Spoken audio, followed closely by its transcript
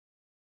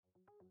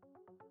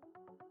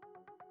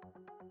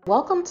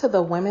Welcome to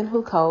the Women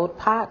Who Code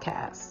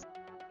podcast.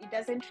 It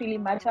doesn't really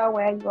matter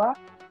where you are,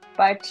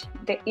 but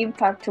the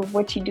impact of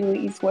what you do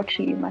is what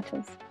really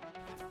matters.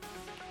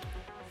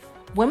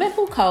 Women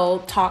Who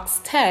Code Talks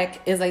Tech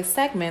is a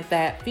segment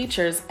that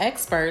features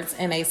experts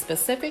in a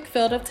specific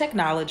field of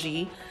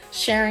technology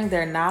sharing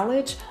their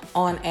knowledge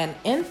on an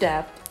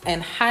in-depth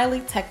and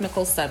highly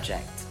technical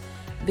subject.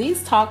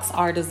 These talks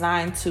are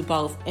designed to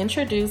both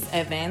introduce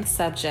advanced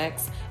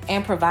subjects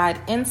and provide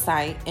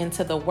insight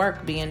into the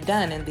work being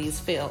done in these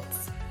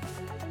fields.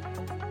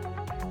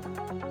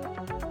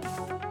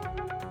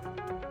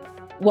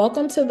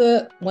 Welcome to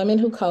the Women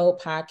Who Code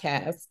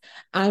podcast.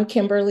 I'm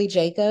Kimberly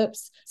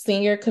Jacobs,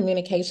 Senior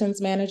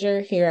Communications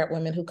Manager here at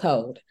Women Who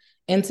Code.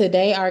 And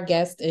today our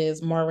guest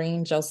is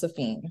Maureen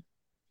Josephine.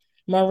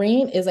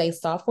 Maureen is a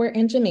software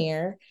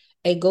engineer,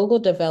 a Google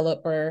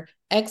developer,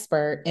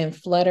 expert in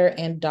Flutter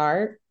and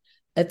Dart,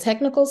 a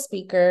technical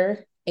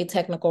speaker, a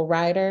technical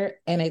writer,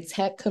 and a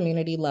tech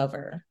community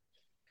lover.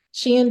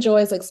 She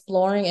enjoys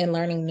exploring and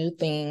learning new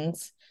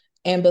things.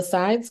 And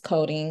besides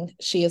coding,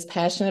 she is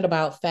passionate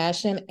about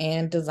fashion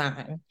and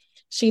design.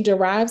 She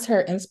derives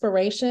her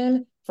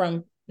inspiration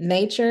from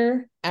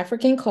nature,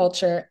 African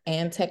culture,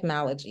 and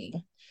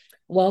technology.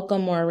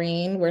 Welcome,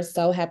 Maureen. We're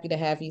so happy to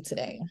have you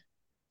today.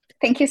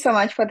 Thank you so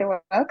much for the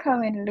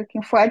welcome and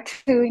looking forward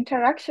to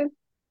interaction.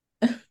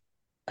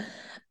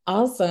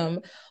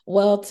 Awesome.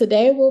 Well,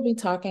 today we'll be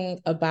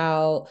talking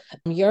about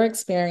your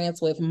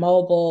experience with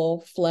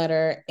mobile,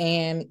 Flutter,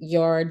 and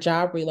your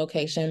job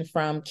relocation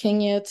from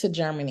Kenya to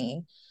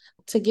Germany.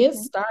 To get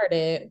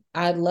started,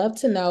 I'd love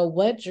to know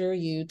what drew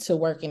you to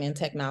working in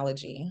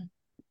technology.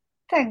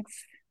 Thanks.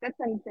 That's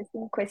an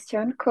interesting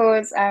question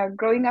because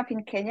growing up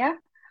in Kenya,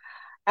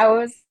 I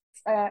was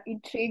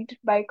intrigued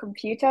by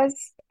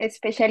computers,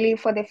 especially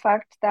for the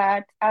fact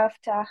that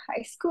after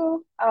high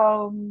school,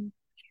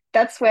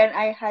 that's when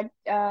I had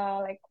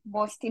like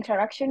most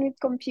interaction with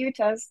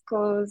computers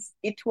because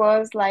it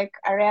was like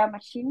a rare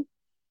machine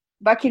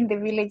back in the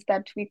village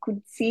that we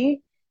could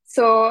see.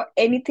 So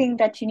anything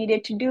that you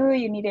needed to do,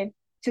 you needed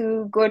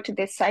to go to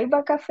the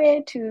cyber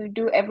cafe to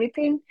do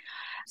everything.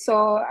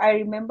 So I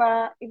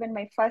remember even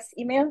my first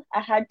email,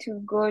 I had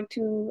to go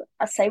to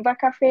a cyber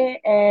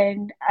cafe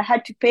and I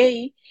had to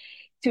pay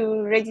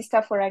to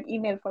register for an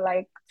email for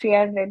like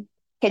 300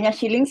 Kenya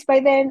shillings by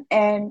then.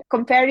 And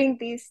comparing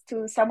this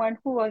to someone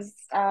who was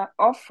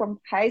off from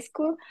high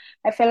school,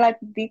 I felt like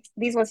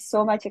this was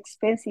so much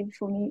expensive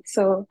for me.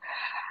 So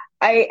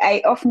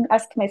I often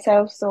ask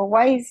myself, so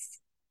why is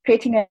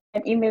creating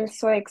an email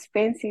so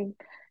expensive?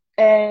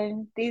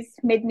 And this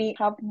made me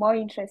have more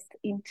interest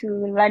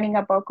into learning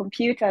about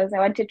computers.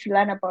 I wanted to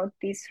learn about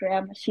this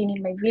rare machine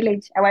in my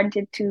village. I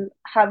wanted to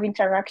have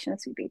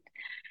interactions with it.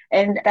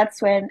 And that's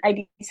when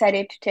I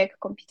decided to take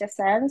computer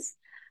science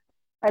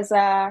as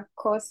a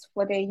course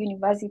for the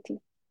university.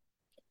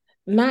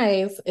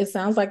 Nice. It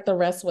sounds like the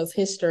rest was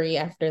history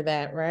after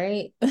that,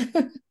 right?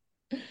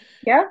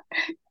 Yeah.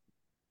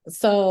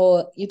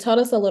 So you told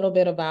us a little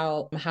bit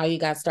about how you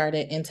got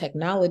started in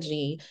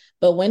technology,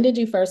 but when did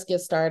you first get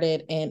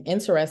started and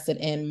interested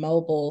in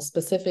mobile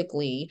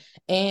specifically,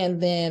 and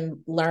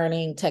then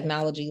learning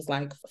technologies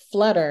like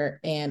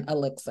Flutter and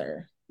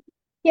Elixir?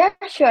 Yeah,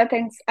 sure.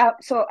 Thanks.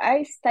 So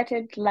I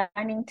started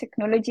learning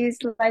technologies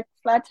like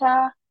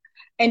Flutter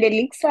and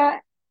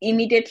Elixir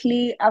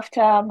immediately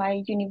after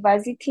my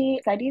university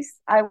studies.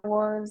 It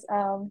was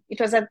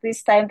at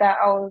this time that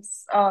I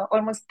was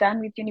almost done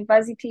with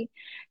university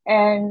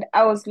and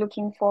I was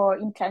looking for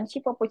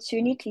internship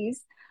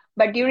opportunities.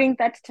 But during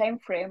that time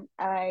frame,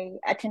 I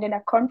attended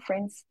a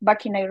conference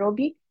back in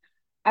Nairobi,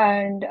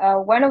 and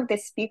one of the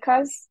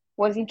speakers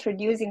was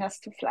introducing us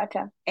to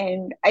Flutter.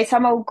 And I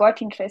somehow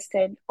got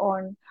interested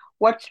on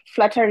what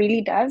Flutter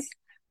really does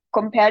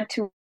compared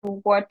to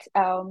what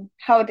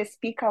how the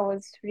speaker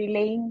was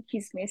relaying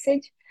his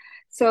message.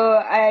 So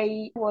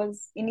I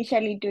was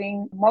initially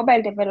doing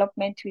mobile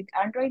development with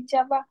Android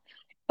Java,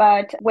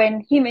 but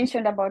when he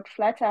mentioned about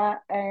Flutter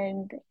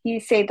and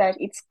he said that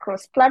it's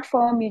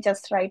cross-platform, you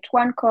just write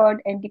one code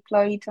and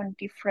deploy it on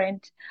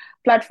different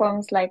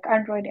platforms like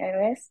Android,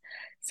 iOS.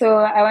 So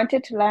I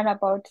wanted to learn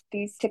about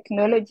this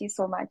technology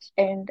so much.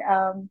 And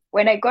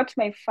when I got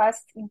my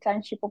first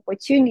internship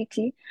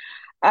opportunity,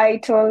 I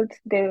told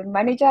the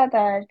manager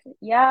that,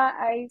 yeah,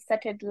 I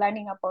started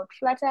learning about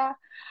Flutter,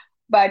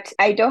 but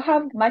I don't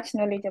have much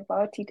knowledge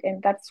about it.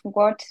 And that's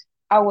what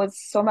I was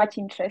so much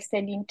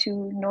interested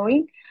into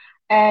knowing.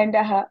 And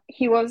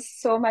he was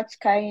so much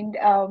kind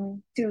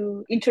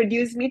to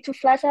introduce me to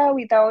Flutter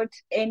without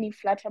any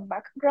Flutter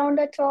background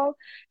at all.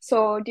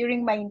 So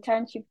during my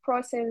internship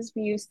process,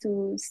 we used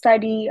to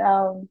study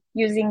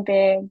using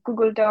the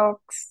Google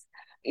Docs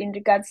in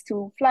regards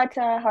to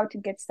Flutter, how to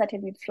get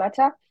started with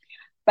Flutter.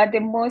 But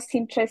the most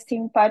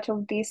interesting part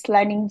of this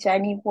learning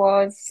journey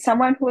was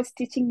someone who was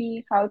teaching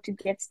me how to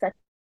get started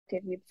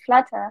with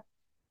Flutter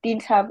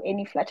didn't have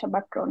any Flutter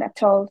background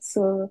at all.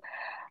 So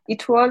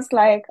it was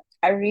like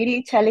a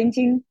really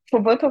challenging for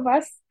both of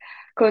us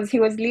because he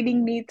was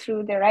leading me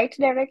through the right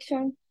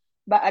direction.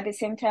 but at the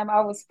same time,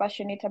 I was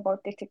passionate about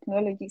the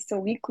technology, so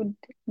we could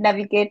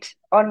navigate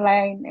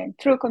online and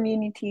through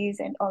communities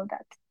and all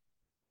that.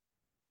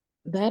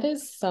 That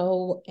is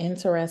so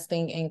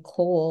interesting and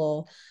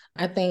cool.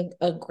 I think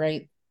a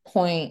great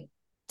point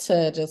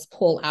to just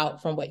pull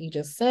out from what you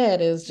just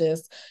said is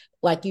just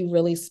like you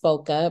really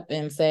spoke up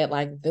and said,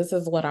 like, this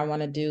is what I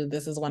want to do,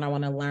 this is what I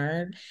want to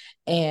learn.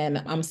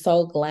 And I'm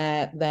so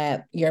glad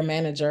that your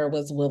manager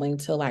was willing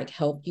to like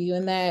help you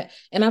in that.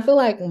 And I feel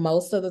like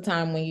most of the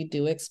time when you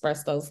do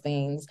express those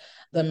things,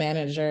 the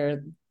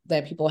manager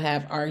that people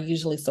have are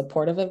usually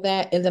supportive of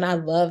that. And then I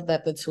love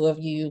that the two of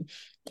you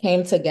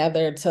came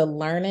together to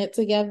learn it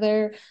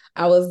together.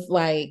 I was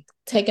like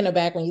taken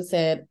aback when you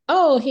said,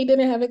 oh, he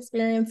didn't have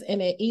experience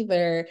in it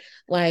either.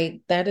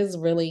 Like, that is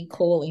really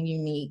cool and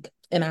unique.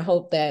 And I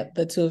hope that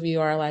the two of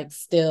you are like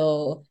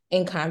still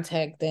in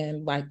contact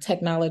and like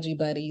technology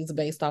buddies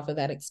based off of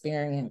that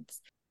experience.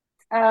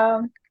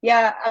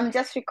 Yeah, I'm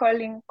just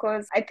recalling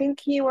because I think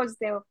he was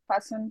the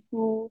person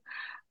who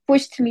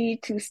pushed me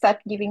to start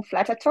giving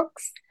Flutter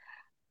talks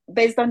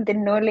based on the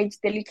knowledge,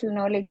 the little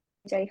knowledge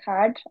I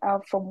had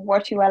from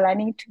what we were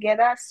learning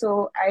together.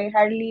 So I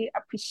highly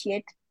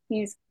appreciate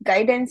his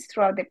guidance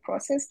throughout the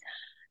process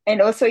and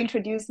also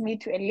introduced me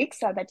to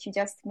Elixir that you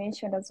just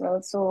mentioned as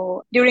well.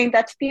 So during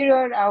that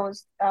period, I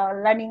was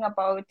learning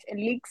about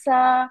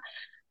Elixir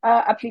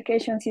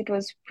applications. It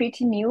was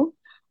pretty new.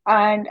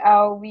 And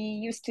we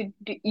used to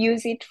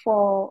use it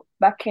for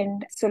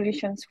backend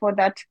solutions for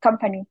that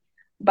company.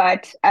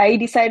 But I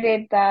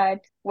decided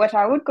that what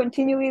I would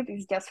continue with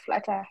is just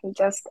Flutter.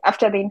 Just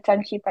after the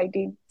internship, I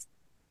did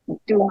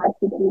do much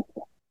with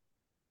it.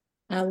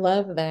 I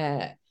love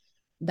that.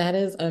 That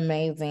is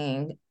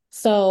amazing.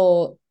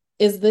 So,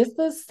 is this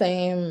the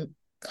same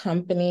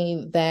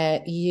company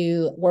that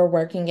you were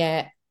working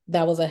at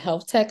that was a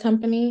health tech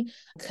company?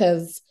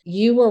 Because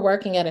you were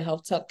working at a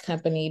health tech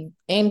company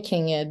in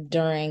Kenya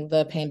during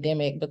the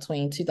pandemic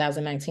between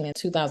 2019 and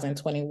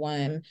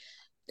 2021.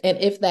 And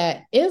if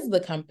that is the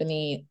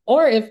company,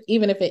 or if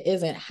even if it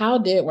isn't, how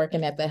did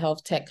working at the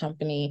health tech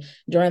company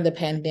during the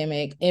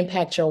pandemic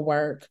impact your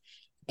work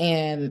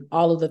and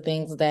all of the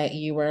things that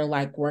you were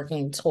like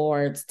working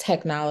towards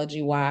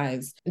technology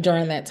wise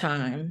during that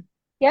time?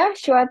 Yeah,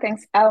 sure,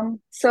 thanks.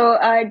 So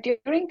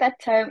during that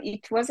time,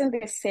 it wasn't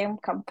the same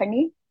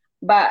company,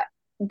 but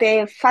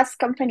the first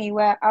company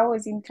where I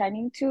was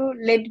interning to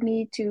led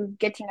me to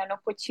getting an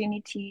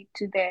opportunity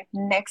to the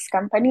next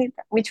company,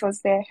 which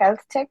was the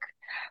health tech,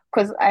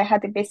 because I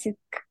had the basic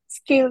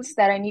skills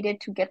that I needed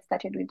to get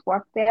started with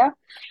work there.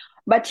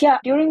 But yeah,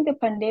 during the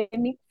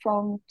pandemic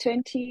from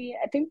 20,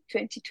 I think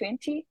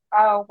 2020,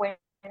 when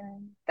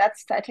that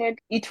started,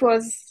 it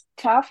was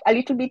tough, a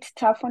little bit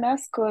tough on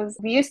us because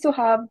we used to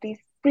have this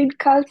sprint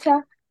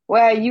culture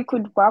where you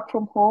could work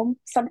from home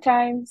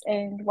sometimes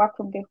and work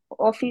from the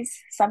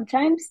office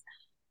sometimes.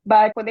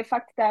 But for the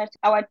fact that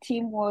our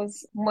team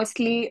was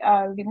mostly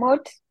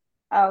remote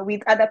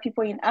with other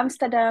people in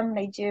Amsterdam,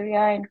 Nigeria,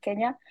 and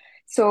Kenya,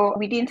 so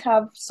we didn't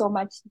have so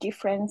much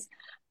difference.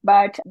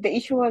 But the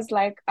issue was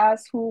like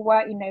us who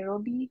were in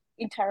Nairobi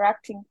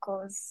interacting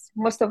because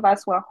most of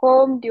us were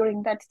home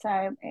during that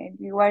time and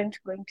we weren't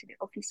going to the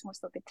office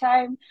most of the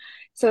time.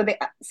 So the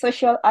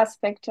social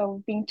aspect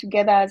of being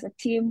together as a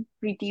team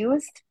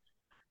reduced.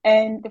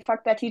 And the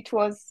fact that it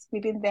was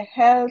within the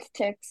health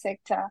tech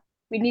sector,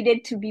 we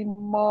needed to be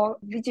more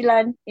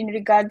vigilant in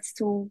regards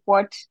to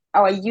what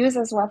our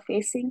users were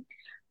facing.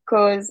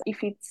 Because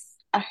if it's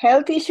a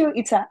health issue,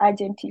 it's an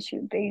urgent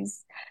issue.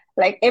 There's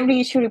like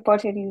every issue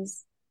reported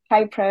is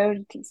high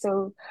priority.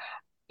 So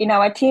in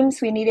our teams,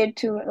 we needed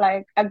to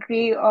like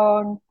agree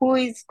on who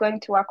is going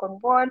to work on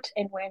what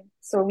and when.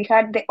 So we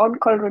had the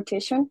on-call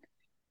rotation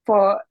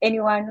for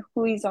anyone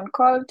who is on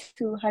call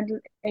to handle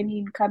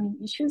any incoming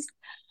issues.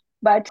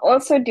 But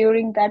also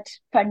during that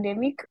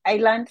pandemic, I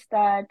learned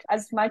that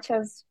as much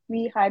as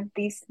we had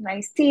this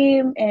nice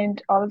team and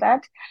all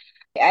that,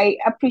 I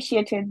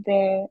appreciated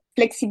the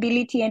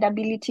flexibility and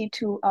ability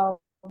to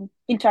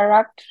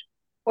interact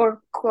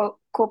or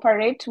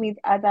cooperate with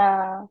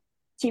other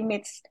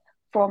teammates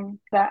from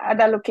the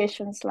other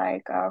locations,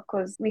 like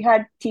because we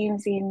had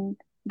teams in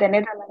the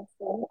Netherlands,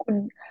 so we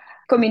could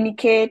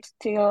communicate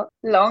till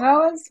long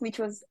hours, which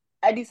was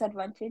a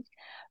disadvantage.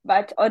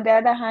 But on the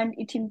other hand,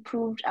 it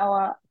improved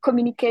our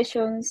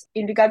communications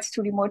in regards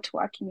to remote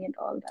working and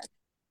all that.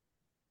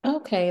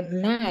 Okay,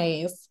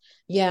 nice.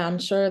 Yeah, I'm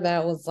sure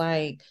that was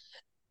like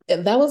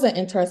that was an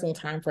interesting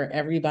time for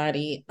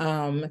everybody.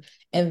 And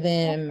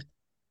then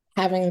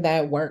having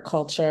that work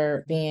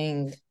culture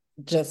being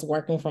just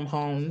working from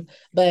home.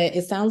 But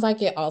it sounds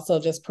like it also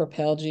just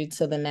propelled you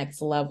to the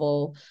next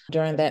level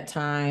during that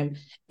time.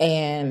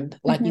 And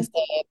like you Mm-hmm.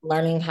 said,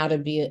 learning how to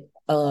be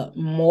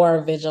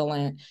more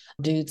vigilant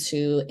due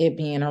to it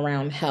being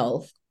around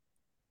health.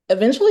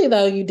 Eventually,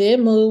 though, you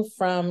did move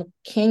from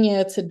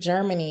Kenya to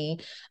Germany.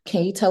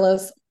 Can you tell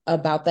us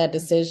about that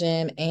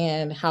decision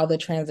and how the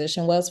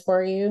transition was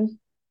for you?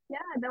 Yeah,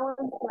 that was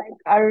like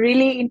a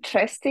really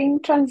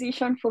interesting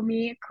transition for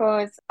me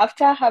because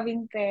after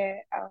having the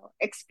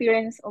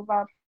experience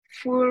over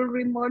full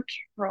remote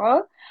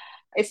role,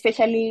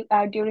 especially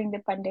during the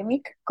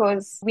pandemic,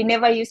 because we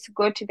never used to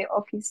go to the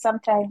office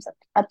sometimes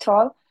at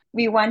all.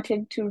 We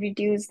wanted to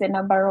reduce the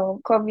number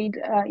of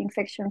COVID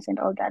infections and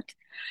all that.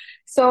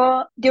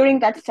 So during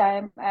that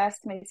time, I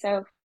asked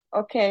myself,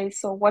 okay,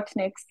 so what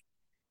next?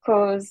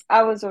 Because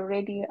I was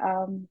already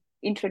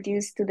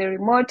introduced to the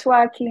remote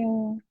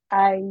working.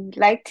 I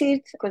liked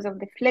it because of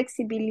the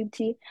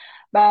flexibility.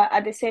 But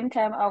at the same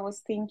time, I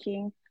was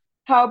thinking,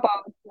 how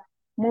about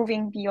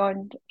moving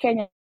beyond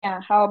Kenya?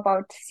 How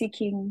about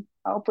seeking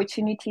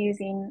opportunities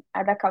in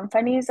other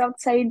companies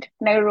outside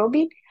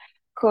Nairobi?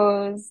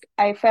 Because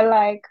I felt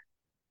like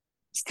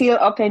still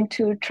open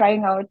to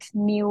trying out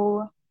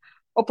new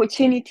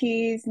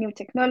opportunities, new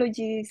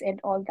technologies, and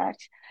all that.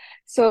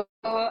 So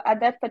at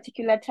that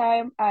particular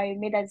time, I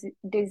made a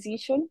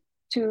decision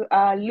to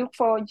look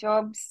for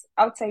jobs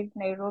outside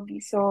Nairobi.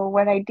 So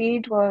what I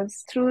did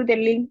was through the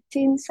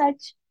LinkedIn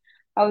search,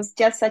 I was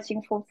just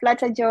searching for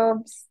Flutter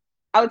jobs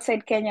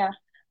outside Kenya,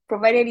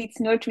 provided it's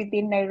not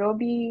within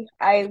Nairobi.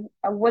 I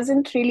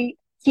wasn't really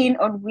keen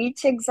on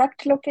which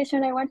exact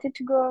location I wanted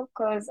to go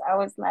because I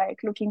was like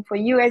looking for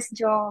US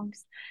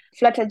jobs,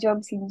 Flutter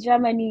jobs in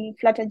Germany,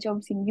 Flutter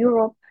jobs in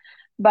Europe.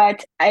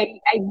 But I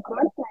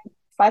got like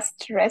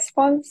first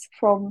response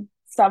from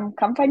some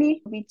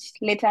company, which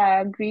later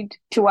I agreed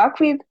to work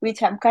with,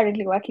 which I'm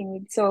currently working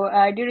with. So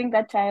during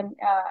that time,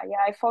 yeah,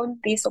 I found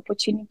this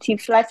opportunity,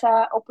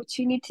 Flutter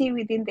opportunity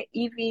within the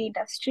EV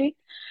industry.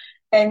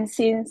 And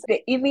since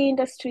the EV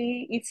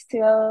industry is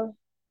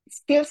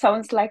still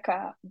sounds like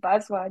a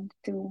buzzword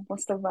to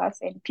most of us,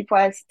 and people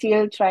are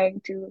still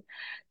trying to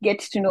get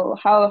to know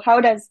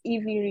how does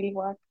EV really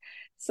work.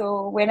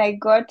 So when I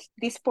got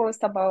this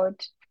post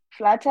about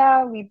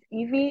Flutter with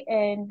EV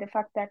and the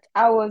fact that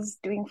I was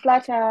doing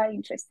Flutter,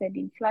 interested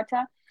in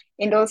Flutter,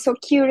 and also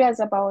curious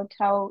about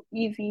how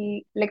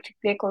EV electric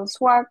vehicles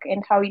work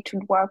and how it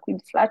would work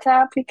with Flutter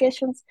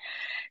applications.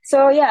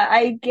 So yeah,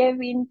 I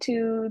gave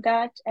into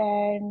that,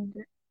 and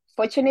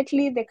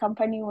fortunately, the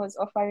company was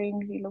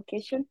offering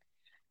relocation,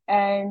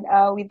 and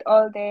with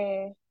all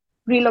the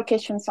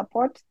relocation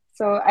support,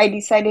 so I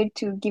decided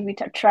to give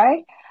it a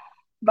try.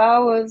 But I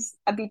was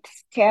a bit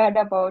scared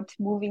about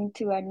moving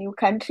to a new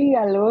country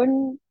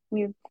alone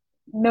with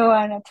no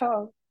one at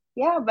all.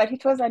 Yeah, but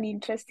it was an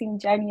interesting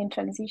journey and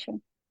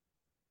transition.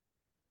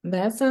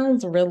 That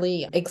sounds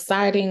really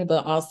exciting,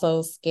 but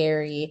also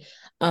scary,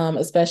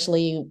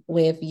 especially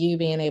with you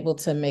being able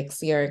to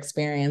mix your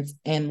experience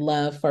and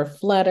love for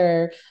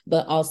Flutter,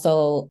 but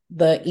also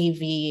the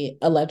EV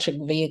electric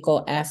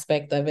vehicle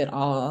aspect of it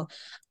all.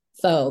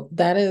 So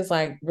that is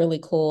like really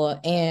cool.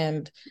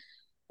 And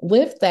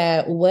with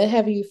that, what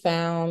have you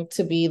found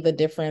to be the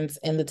difference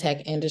in the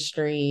tech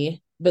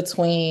industry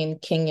between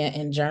Kenya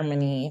and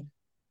Germany?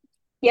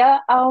 Yeah,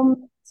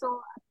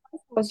 so I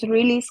was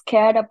really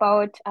scared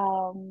about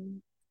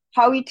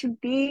how it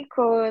would be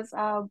because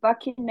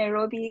back in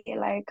Nairobi,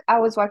 like I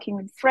was working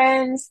with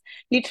friends,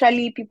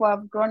 literally people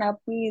I've grown up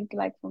with,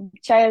 like from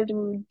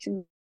childhood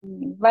to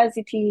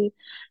university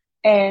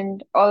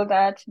and all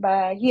that.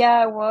 But here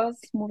I was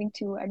moving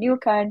to a new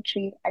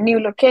country, a new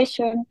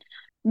location,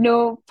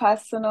 no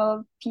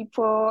personal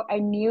people I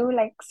knew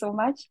like so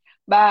much.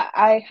 But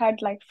I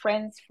had like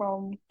friends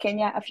from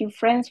Kenya, a few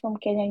friends from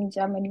Kenya in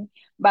Germany,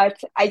 but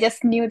I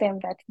just knew them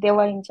that they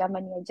were in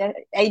Germany.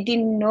 I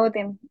didn't know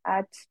them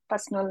at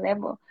personal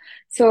level.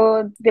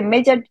 So the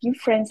major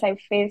difference I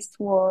faced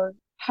was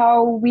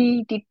how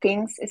we did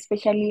things,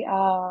 especially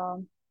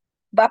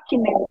back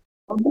in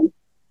Nairobi,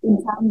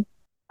 in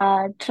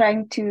terms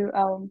trying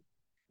to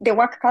the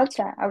work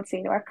culture, I would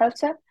say the work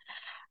culture.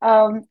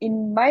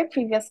 In my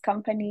previous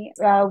company,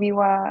 we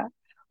were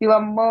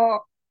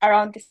more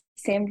around the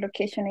same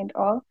location and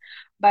all,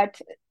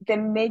 but the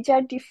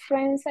major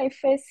difference I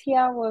faced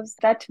here was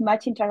that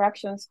much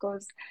interactions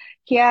because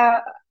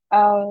here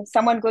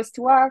someone goes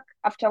to work,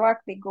 after work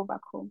they go back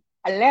home.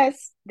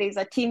 Unless there's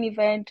a team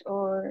event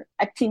or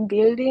a team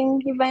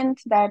building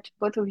event that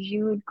both of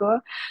you would go.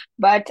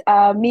 But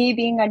me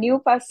being a new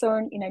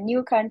person in a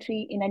new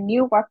country, in a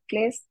new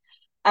workplace,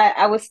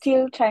 I was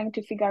still trying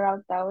to figure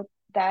out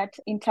that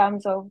in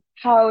terms of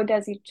how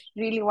does it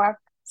really work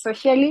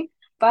socially.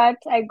 But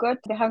I got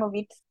the hang of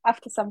it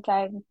after some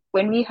time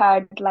when we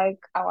had like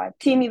our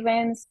team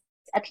events.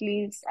 At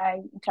least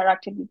I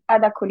interacted with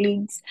other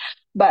colleagues.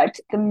 But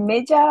the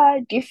major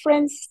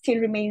difference still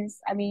remains,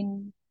 I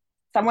mean,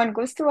 someone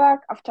goes to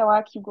work, after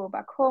work, you go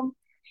back home.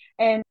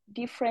 And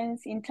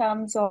difference in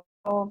terms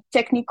of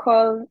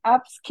technical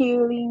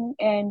upskilling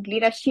and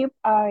leadership,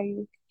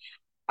 I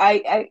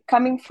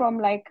coming from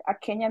like a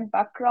Kenyan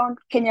background,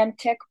 Kenyan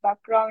tech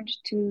background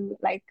to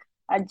like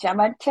a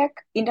German tech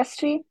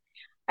industry,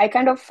 I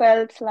kind of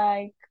felt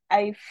like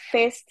I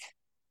faced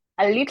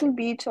a little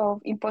bit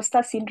of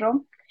imposter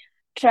syndrome,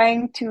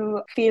 trying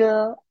to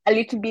feel a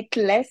little bit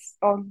less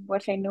on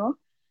what I know.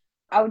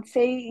 I would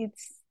say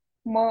it's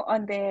more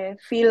on the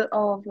feel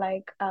of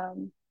like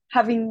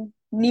having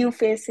new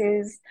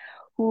faces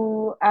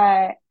who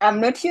I'm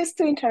not used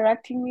to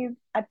interacting with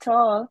at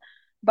all.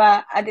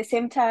 But at the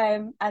same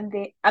time, I'm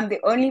the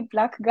only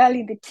Black girl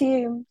in the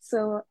team,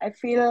 so I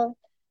feel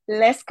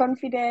less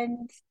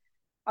confident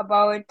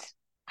about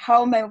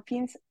how my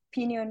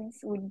opinions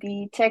would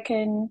be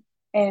taken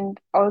and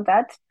all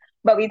that.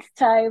 But with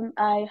time,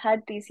 I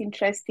had this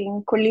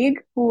interesting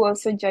colleague who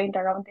also joined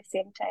around the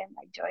same time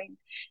I joined.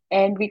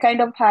 And we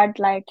kind of had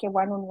like a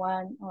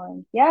one-on-one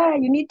on, yeah,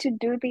 you need to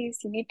do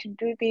this, you need to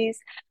do this.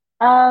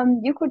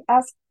 You could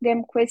ask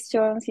them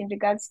questions in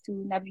regards to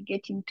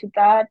navigating to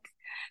that.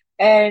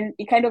 And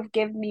it kind of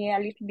gave me a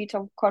little bit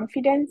of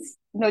confidence,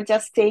 not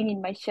just staying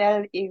in my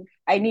shell if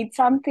I need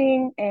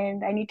something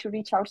and I need to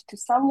reach out to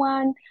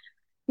someone.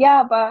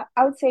 Yeah, but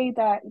I would say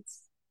that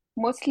it's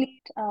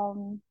mostly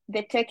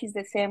the tech is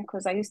the same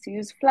because I used to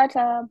use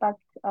Flutter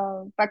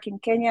back in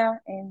Kenya,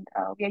 and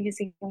we are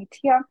using it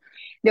here.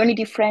 The only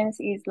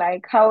difference is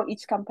like how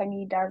each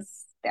company does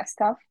their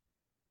stuff.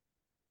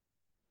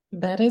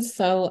 That is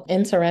so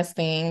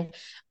interesting.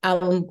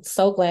 I'm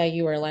so glad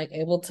you were like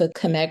able to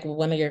connect with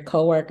one of your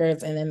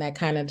coworkers and then that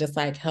kind of just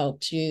like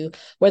helped you.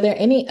 Were there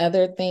any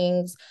other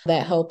things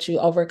that helped you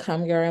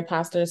overcome your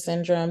imposter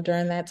syndrome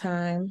during that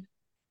time?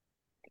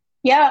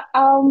 Yeah,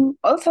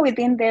 also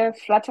within the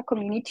Flutter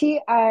community,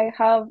 I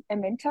have a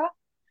mentor.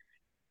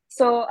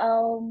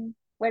 So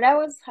when I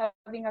was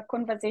having a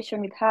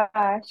conversation with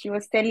her, she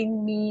was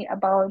telling me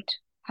about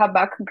her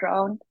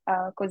background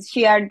because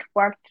she had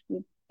worked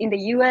in the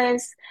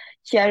US.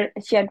 She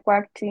had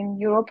worked in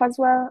Europe as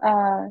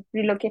well,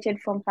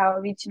 relocated from her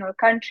original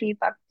country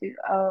back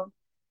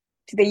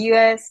to the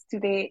US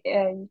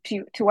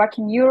to work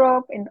in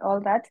Europe and all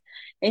that.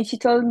 And she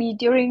told me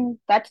during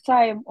that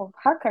time of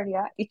her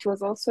career, it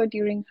was also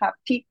during her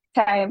peak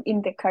time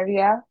in the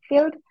career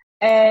field,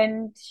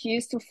 and she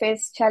used to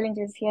face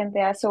challenges here and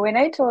there. So when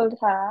I told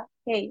her,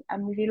 hey,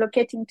 I'm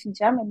relocating to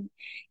Germany,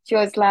 she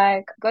was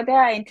like, go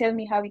there and tell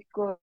me how it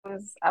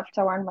goes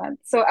after 1 month.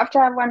 So after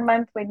 1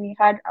 month, when we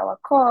had our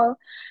call,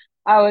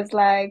 I was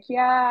like,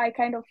 yeah, I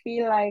kind of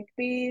feel like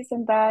this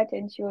and that.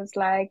 And she was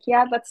like,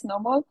 yeah, that's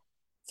normal.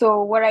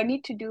 So what I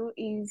need to do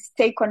is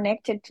stay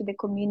connected to the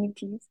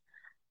communities.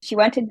 She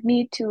wanted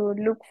me to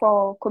look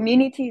for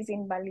communities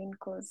in Berlin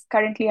because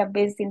currently I'm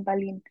based in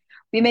Berlin.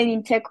 Women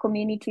in tech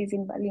communities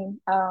in Berlin.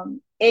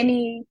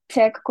 Any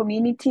tech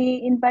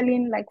community in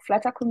Berlin, like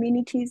Flutter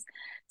communities,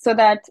 so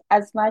that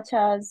as much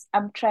as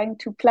I'm trying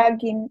to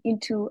plug in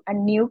into a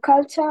new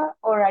culture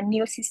or a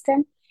new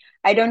system,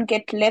 I don't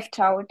get left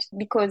out,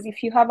 because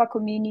if you have a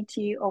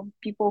community of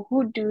people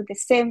who do the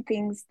same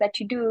things that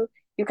you do,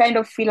 you kind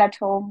of feel at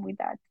home with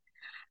that.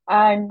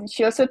 And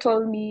she also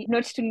told me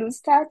not to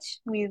lose touch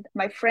with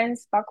my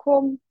friends back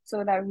home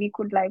so that we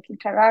could like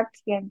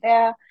interact here and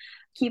there,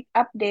 keep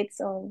updates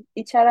on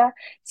each other.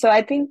 So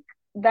I think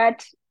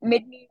that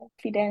made me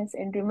confidence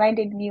and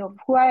reminded me of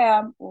who I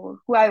am or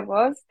who I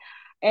was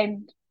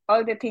and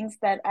all the things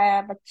that I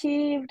have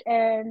achieved.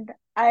 And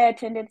I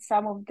attended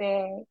some of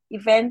the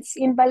events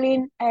in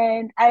Berlin,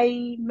 and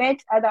I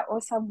met other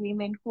awesome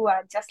women who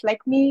are just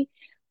like me,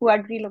 who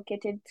had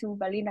relocated to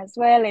Berlin as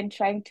well and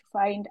trying to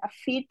find a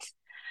fit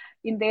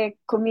in the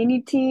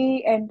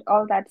community and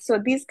all that. So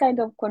these kind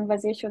of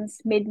conversations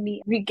made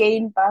me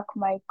regain back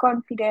my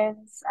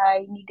confidence.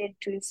 I needed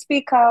to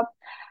speak up.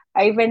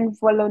 I even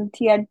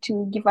volunteered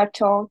to give a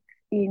talk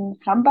in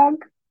Hamburg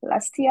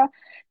last year.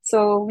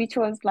 So which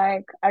was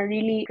like a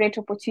really great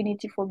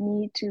opportunity for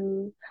me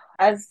to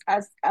as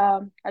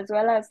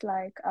well as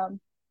like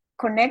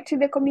connect to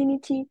the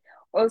community,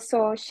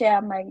 also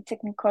share my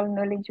technical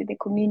knowledge with the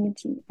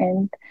community.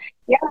 And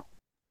yeah.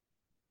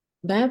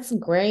 That's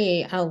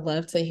great. I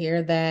love to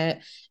hear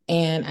that.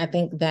 And I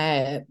think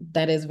that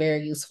that is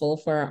very useful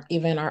for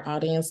even our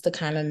audience to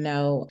kind of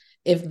know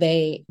if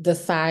they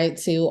decide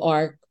to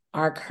or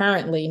are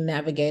currently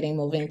navigating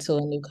moving to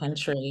a new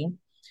country.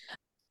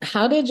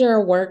 How did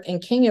your work in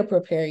Kenya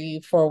prepare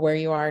you for where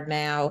you are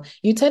now?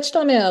 You touched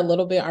on it a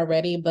little bit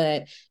already,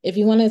 but if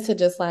you wanted to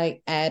just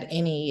like add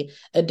any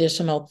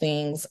additional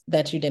things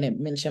that you didn't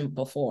mention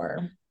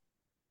before.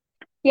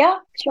 Yeah,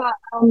 sure.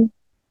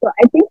 So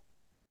I think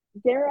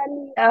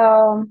generally,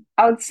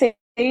 I would say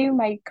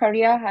my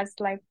career has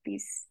like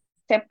this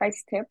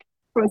step-by-step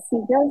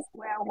procedures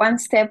where one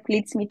step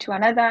leads me to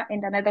another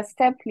and another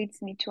step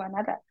leads me to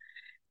another.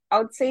 I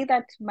would say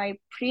that my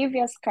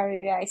previous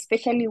career,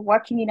 especially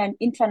working in an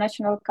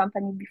international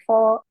company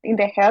before in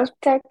the health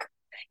tech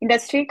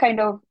industry, kind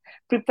of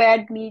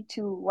prepared me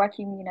to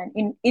working in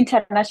an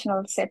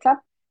international setup.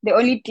 The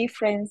only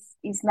difference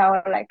is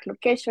now like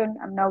location.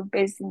 I'm now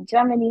based in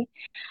Germany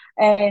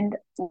and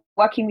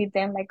working with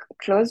them like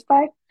close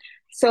by.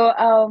 So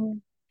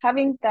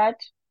having that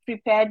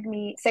prepared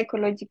me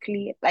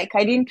psychologically. Like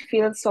I didn't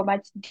feel so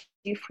much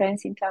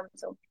difference in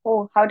terms of,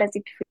 oh, how does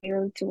it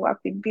feel to work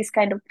with this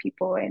kind of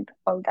people and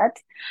all that.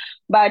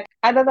 But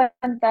other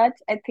than that,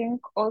 I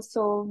think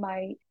also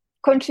my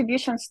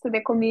contributions to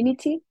the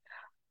community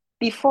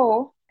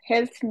before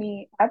helped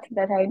me at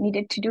that I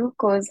needed to do,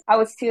 because I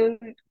was still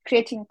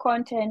creating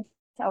content,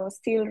 I was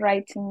still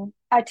writing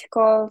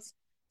articles.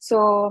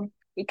 So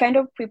it kind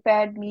of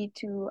prepared me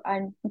to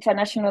an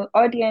international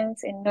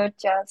audience and not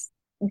just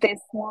the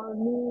small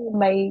me in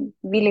my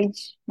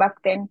village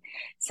back then.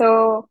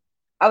 So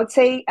I would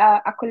say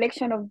a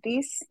collection of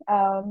this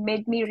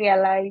made me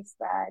realize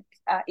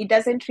that it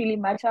doesn't really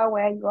matter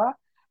where you are,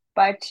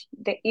 but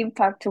the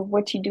impact of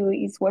what you do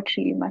is what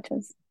really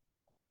matters.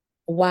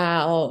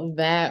 Wow,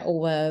 that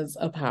was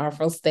a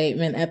powerful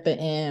statement at the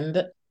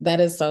end. That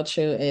is so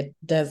true. It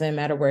doesn't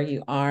matter where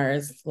you are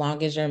as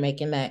long as you're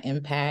making that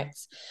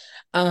impact.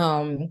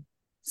 Um,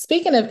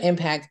 Speaking of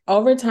impact,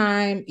 over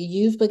time,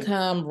 you've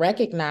become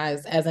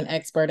recognized as an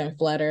expert in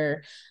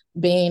Flutter,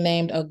 being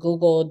named a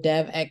Google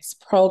DevX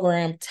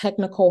program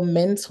technical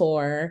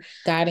mentor,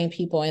 guiding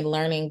people in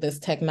learning this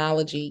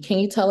technology. Can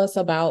you tell us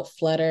about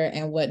Flutter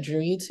and what drew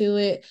you to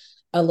it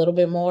a little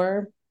bit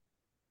more?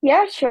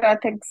 Yeah, sure.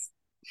 Thanks.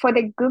 For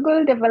the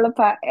Google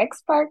Developer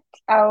Expert,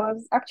 I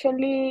was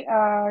actually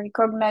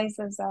recognized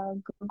as a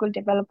Google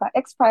Developer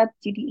Expert,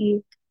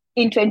 GDE,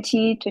 in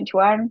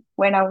 2021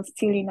 when I was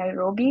still in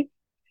Nairobi.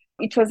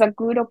 It was a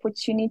good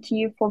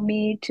opportunity for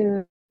me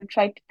to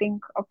try to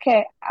think,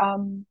 okay,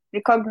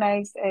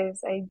 recognized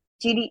as a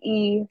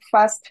GDE,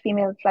 first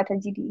female Flutter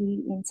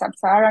GDE in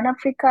Sub-Saharan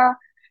Africa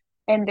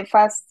and the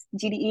first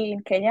GDE in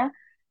Kenya.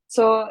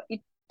 So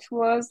it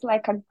was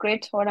like a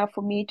great honor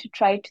for me to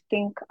try to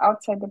think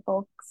outside the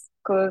box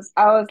because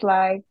I was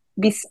like,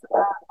 this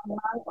among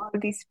all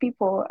these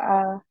people,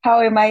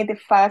 how am I the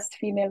first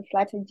female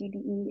Flutter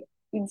GDE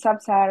in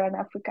Sub-Saharan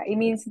Africa? It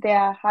means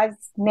there has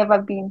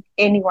never been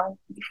anyone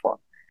before.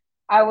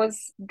 I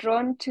was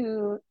drawn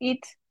to it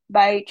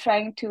by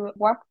trying to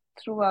work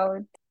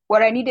throughout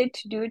what I needed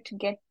to do to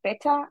get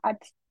better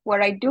at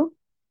what I do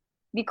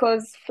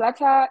because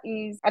Flutter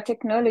is a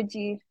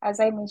technology, as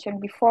I mentioned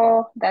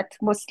before, that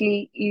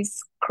mostly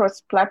is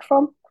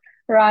cross-platform,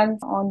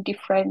 runs on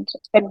different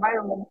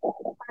environments,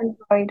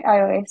 Android,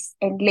 iOS,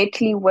 and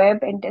lately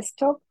web and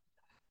desktop.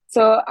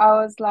 So I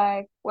was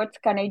like, what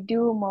can I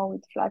do more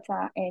with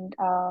Flutter and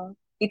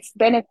its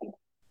benefits?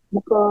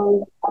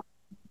 Because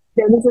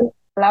the reason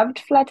I loved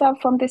Flutter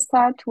from the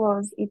start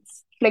was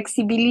its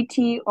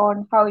flexibility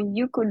on how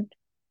you could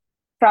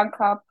crank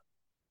up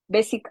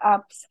basic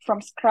apps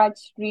from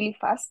scratch really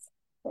fast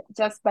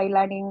just by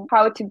learning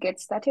how to get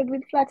started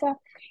with Flutter.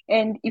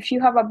 And if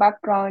you have a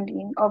background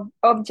in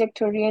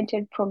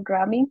object-oriented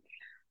programming,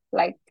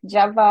 like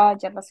Java,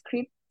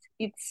 JavaScript,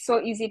 it's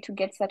so easy to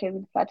get started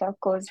with Flutter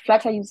because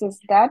Flutter uses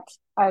that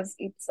as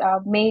its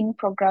main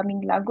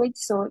programming language.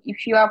 So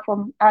if you are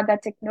from other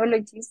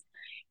technologies,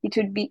 it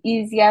would be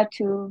easier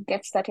to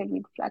get started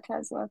with Flutter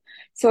as well.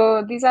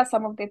 So these are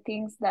some of the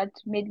things that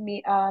made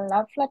me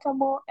love Flutter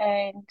more,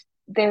 and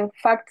the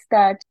fact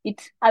that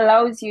it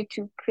allows you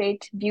to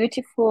create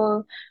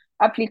beautiful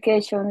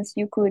applications.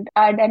 You could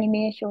add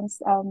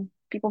animations.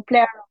 People play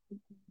around with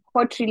the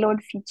hot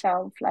reload feature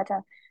of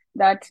Flutter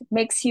that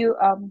makes you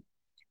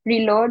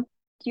reload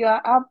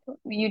your app.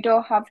 You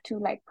don't have to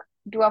like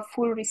do a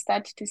full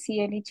restart to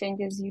see any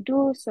changes you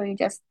do. So you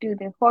just do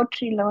the hot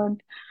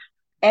reload.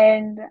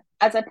 And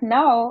as at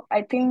now,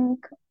 I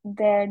think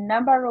the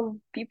number of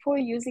people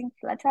using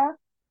Flutter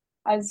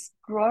has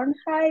grown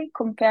high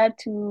compared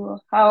to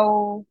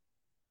how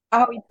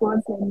it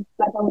was when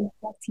Flutter was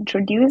first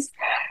introduced.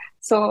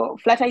 So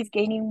Flutter is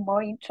gaining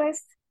more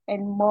interest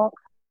and more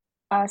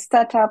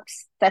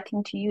startups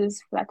starting to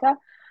use Flutter,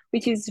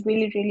 which is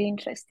really, really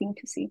interesting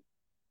to see.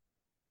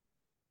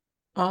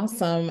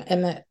 Awesome.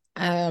 And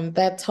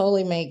that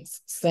totally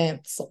makes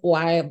sense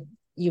why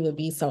you would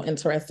be so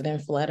interested in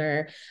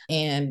Flutter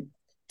and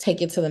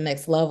take it to the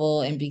next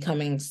level and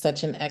becoming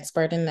such an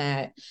expert in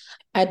that.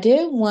 I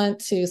did want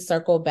to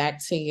circle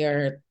back to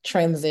your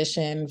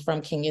transition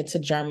from Kenya to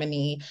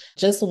Germany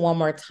just one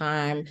more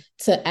time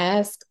to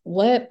ask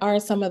what are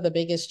some of the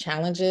biggest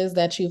challenges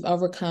that you've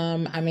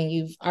overcome? I mean,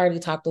 you've already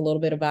talked a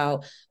little bit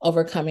about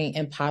overcoming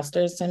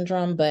imposter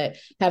syndrome, but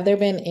have there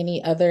been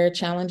any other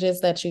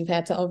challenges that you've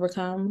had to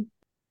overcome?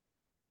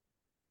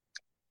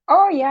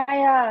 Oh yeah,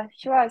 yeah,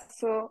 sure.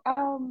 So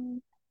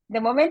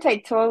the moment I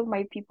told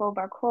my people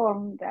back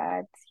home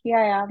that here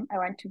I am, I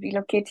want to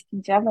relocate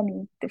to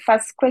Germany, the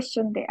first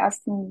question they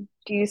asked me,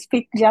 do you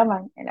speak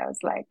German? And I was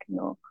like,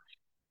 no,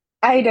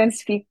 I don't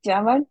speak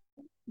German,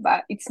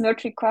 but it's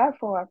not required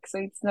for work, so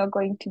it's not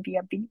going to be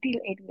a big deal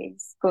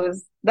anyways,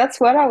 because that's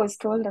what I was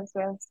told as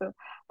well. So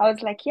I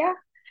was like, yeah.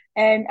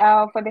 And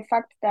for the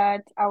fact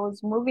that I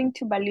was moving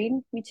to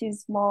Berlin, which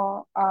is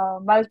more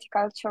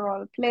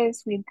multicultural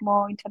place with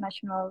more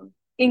international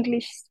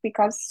English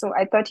speakers, so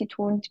I thought it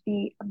wouldn't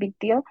be a big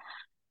deal.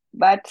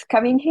 But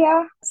coming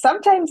here,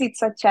 sometimes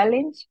it's a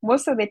challenge.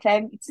 Most of the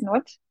time, it's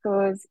not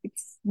because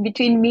it's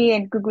between me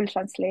and Google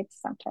Translate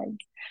sometimes.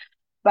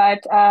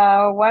 But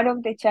one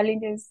of the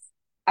challenges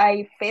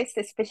I faced,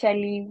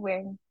 especially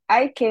when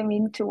I came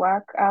into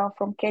work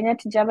from Kenya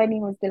to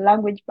Germany, was the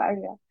language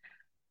barrier.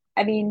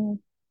 I mean,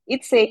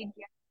 it's a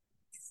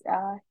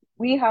uh,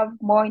 we have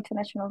more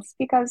international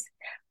speakers,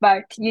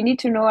 but you need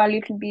to know a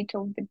little bit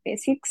of the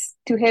basics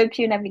to help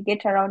you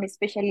navigate around,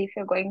 especially if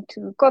you're going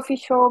to coffee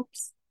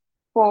shops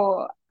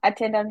for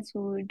attendants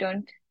who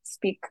don't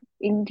speak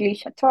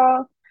English at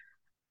all.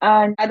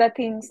 And other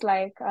things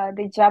like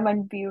the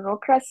German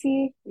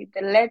bureaucracy with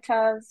the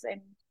letters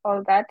and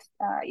all that.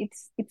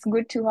 It's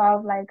good to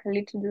have like a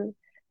little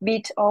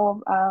bit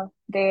of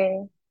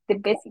the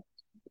basic,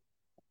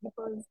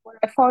 because what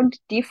I found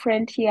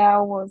different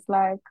here was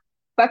like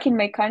back in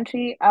my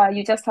country,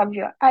 you just have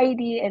your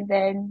ID and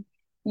then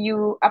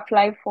you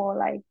apply for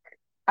like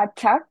a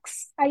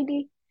tax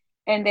ID,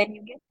 and then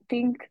you get to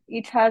think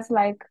it has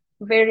like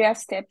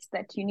various steps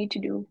that you need to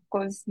do,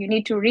 because you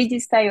need to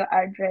register your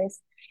address.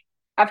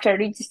 After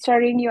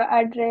registering your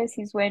address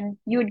is when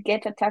you would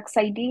get a tax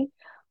ID,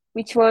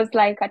 which was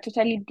like a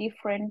totally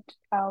different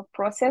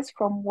process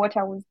from what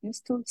I was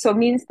used to. So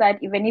means that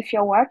even if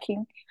you're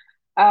working,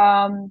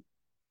 um,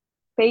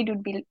 paid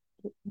would be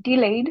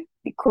delayed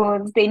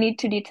because they need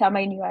to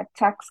determine your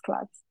tax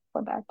class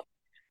for that.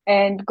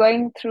 And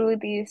going through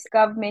these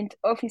government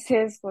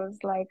offices was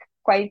like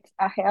quite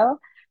a hell.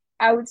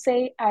 I would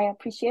say I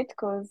appreciate,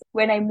 because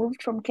when I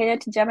moved from Kenya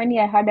to Germany,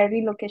 I had a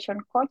relocation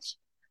coach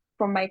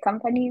from my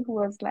company who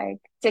was like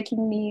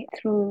taking me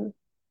through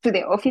to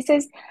the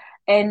offices.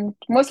 And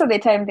most of the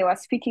time they were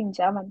speaking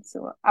German.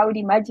 So I would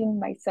imagine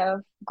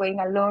myself going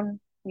alone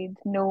with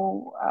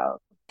no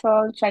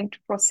tool, trying to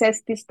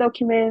process these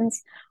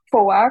documents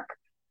for work.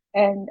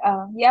 And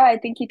yeah, I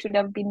think it would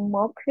have been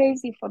more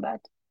crazy for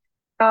that.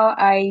 Now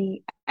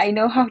I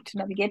know how to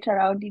navigate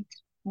around it,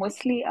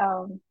 mostly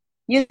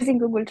using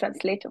Google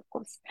Translate, of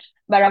course.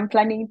 But I'm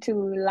planning to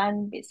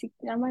learn basic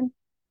German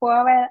for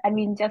a while. I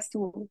mean, just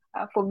to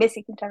for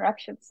basic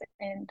interactions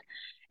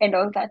and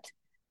all that.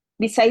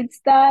 Besides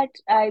that,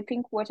 I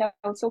think what I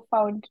also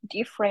found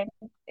different,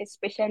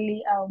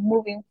 especially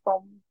moving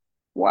from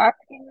work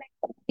in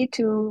my country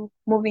to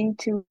moving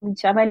to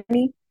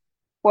Germany,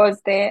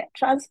 was the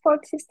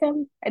transport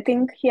system. I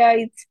think here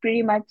it's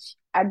pretty much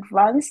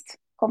advanced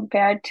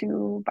compared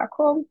to back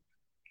home.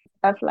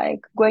 That's like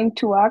going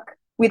to work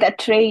with a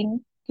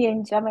train here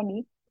in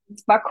Germany.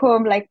 Back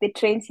home, like the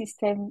train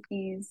system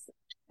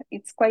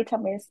it's quite a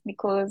mess,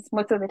 because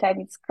most of the time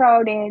it's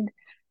crowded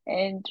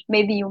and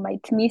maybe you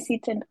might miss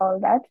it and all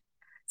that.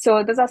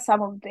 So those are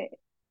some of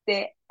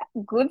the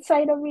good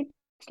side of it.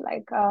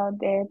 Like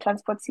the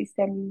transport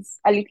system is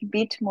a little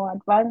bit more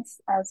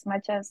advanced, as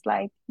much as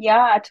like,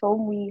 yeah, at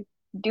home we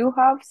do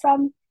have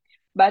some,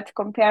 but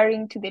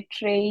comparing to the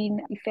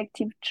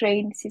effective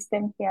train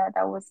system here,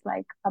 that was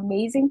like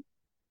amazing.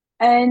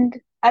 And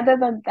other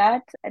than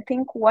that, I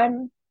think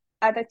one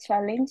other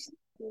challenge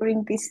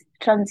during this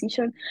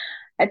transition,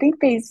 I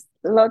think there's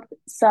a lot,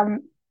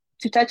 some,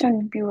 to touch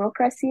on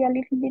bureaucracy a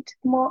little bit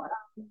more.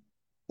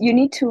 You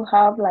need to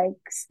have like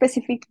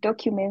specific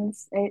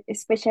documents,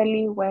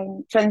 especially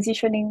when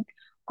transitioning,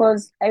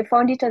 because I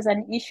found it as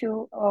an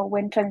issue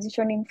when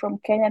transitioning from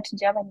Kenya to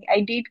Germany.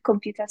 I did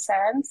computer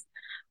science,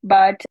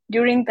 but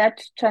during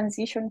that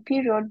transition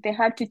period, they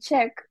had to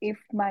check if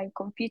my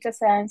computer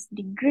science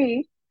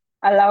degree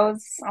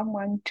allows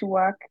someone to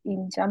work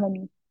in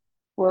Germany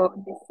for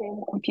the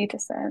same computer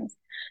science.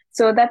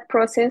 So that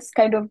process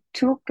kind of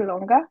took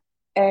longer,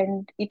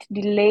 and it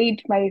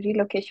delayed my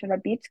relocation a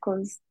bit,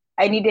 because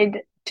I needed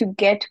to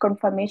get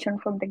confirmation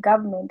from the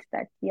government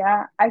that,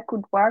 yeah, I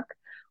could work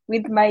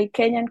with my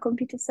Kenyan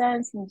computer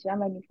science in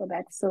Germany for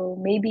that. So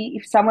maybe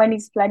if someone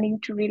is planning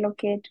to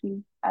relocate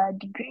with a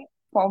degree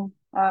form,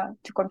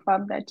 to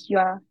confirm that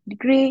your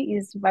degree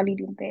is valid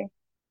in there.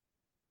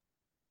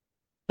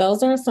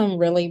 Those are some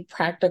really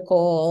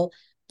practical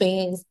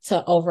things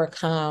to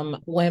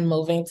overcome when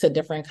moving to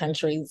different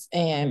countries.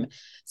 And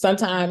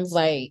sometimes,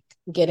 like,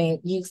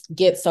 you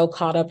get so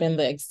caught up in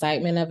the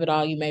excitement of it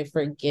all, you may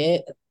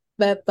forget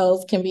that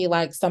those can be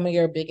like some of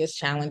your biggest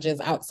challenges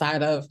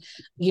outside of,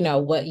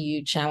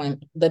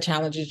 the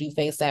challenges you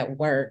face at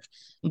work.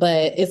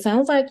 But it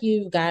sounds like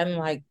you've gotten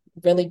like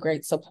really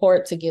great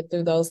support to get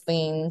through those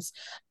things,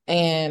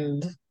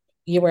 and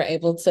you were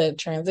able to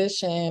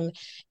transition,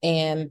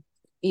 and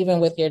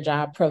even with your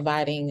job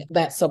providing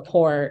that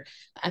support.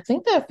 I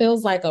think that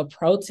feels like a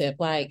pro tip.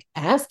 Like,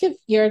 ask if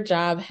your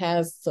job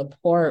has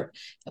support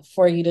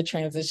for you to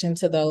transition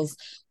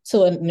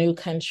to a new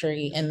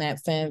country in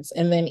that sense.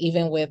 And then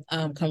even with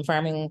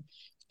confirming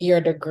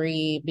your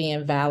degree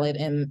being valid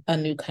in a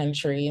new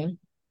country.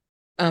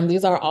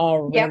 These are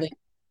all Yep. really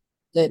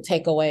good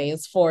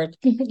takeaways for,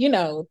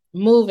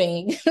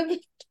 moving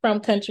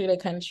from country to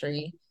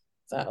country.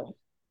 So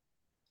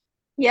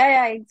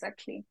Yeah,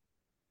 exactly.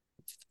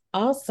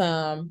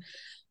 awesome.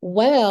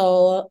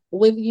 Well,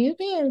 with you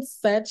being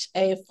such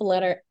a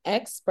Flutter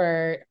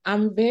expert,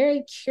 I'm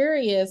very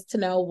curious to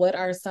know what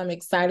are some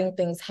exciting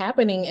things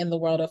happening in the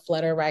world of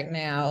Flutter right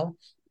now.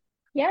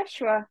 Yeah,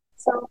 sure.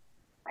 So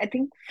I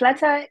think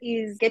Flutter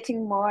is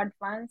getting more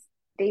advanced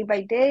day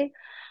by day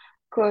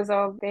because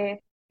of the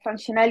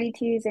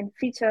functionalities and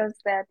features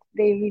that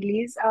they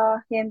release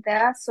here and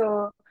there.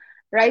 So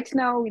right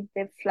now with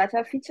the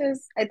Flutter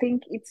features, I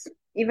think it's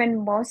even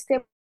more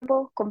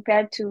stable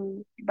compared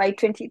to by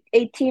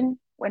 2018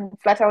 when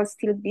Flutter was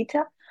still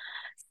beta.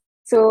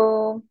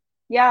 So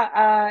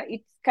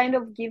it kind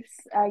of gives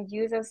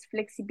users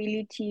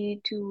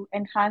flexibility to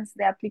enhance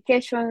their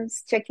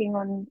applications, checking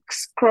on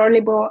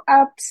scrollable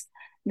apps.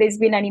 There's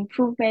been an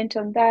improvement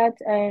on that,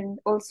 and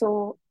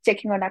also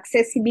checking on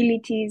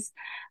accessibilities.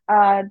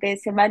 The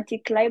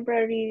semantic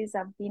libraries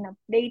have been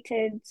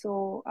updated,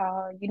 so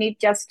you need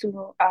just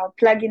to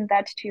plug in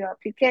that to your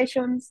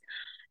applications.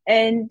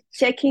 And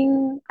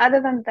checking,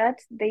 other than that,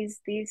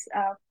 there's this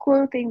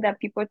cool thing that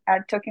people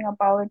are talking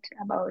about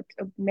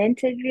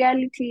augmented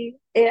reality,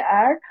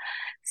 AR.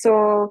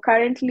 So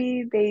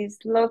currently there's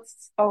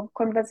lots of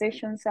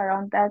conversations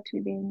around that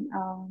within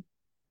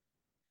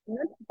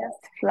not just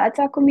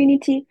Flutter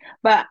community,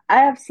 but I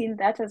have seen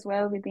that as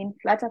well within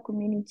Flutter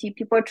community,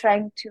 people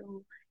trying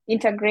to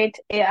integrate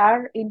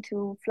AR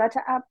into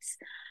Flutter apps,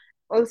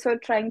 also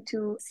trying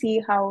to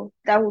see how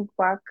that would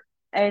work.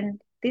 And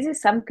this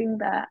is something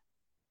that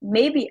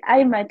maybe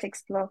I might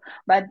explore,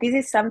 but this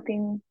is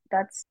something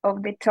that's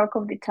of the talk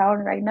of the town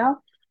right now.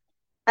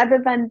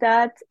 Other than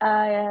that,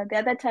 the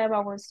other time I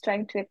was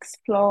trying to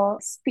explore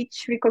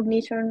speech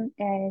recognition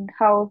and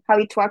how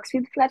it works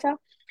with Flutter.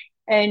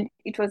 And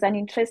it was an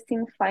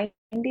interesting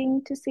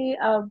finding to see.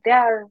 There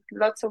are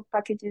lots of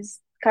packages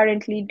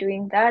currently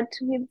doing that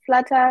with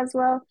Flutter as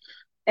well.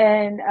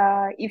 And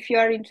if you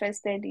are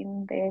interested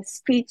in the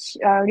speech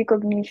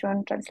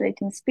recognition,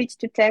 translating speech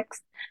to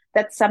text,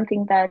 that's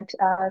something that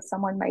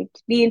someone might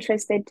be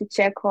interested to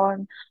check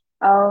on.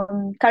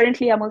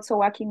 Currently, I'm also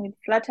working with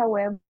Flutter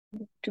Web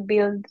to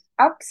build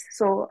apps.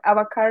 So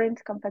our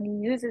current company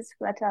uses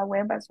Flutter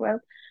Web as well,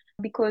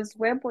 because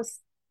web was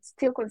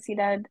still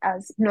considered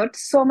as not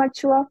so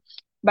mature.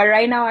 But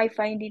right now, I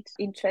find it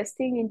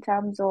interesting in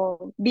terms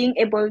of being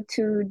able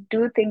to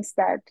do things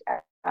that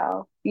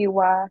we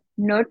were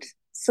not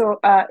so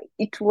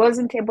it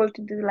wasn't able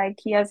to do like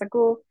years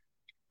ago.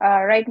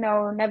 Right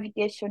now,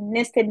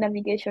 nested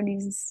navigation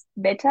is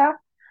better.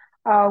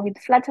 With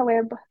Flutter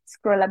Web,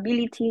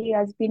 scrollability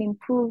has been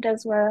improved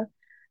as well.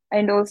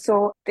 And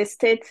also the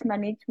state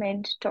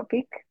management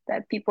topic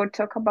that people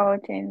talk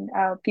about and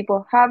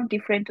people have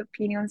different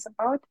opinions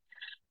about.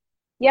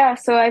 Yeah,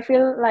 so I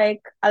feel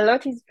like a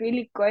lot is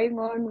really going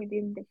on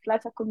within the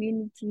Flutter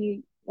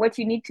community. What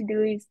you need to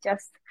do is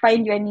just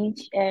find your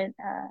niche and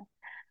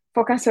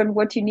focus on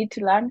what you need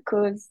to learn,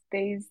 because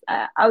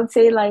I would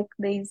say like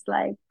there's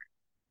like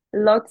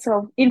lots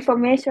of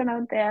information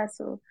out there.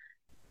 So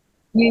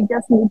you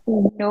just need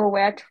to know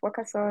where to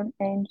focus on.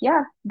 And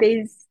yeah,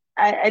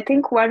 I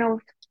think one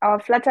of our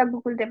Flutter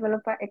Google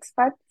developer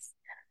experts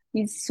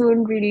is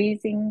soon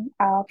releasing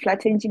a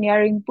Flutter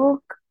engineering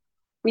book,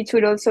 which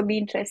would also be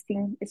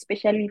interesting,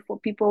 especially for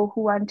people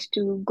who want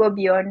to go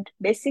beyond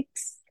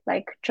basics,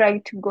 like try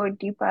to go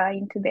deeper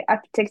into the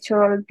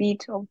architectural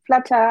bit of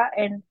Flutter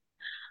and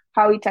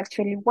how it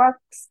actually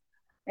works,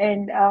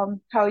 and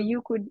how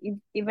you could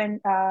even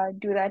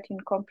do that in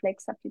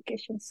complex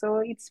applications.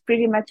 So it's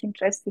pretty much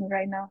interesting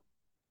right now.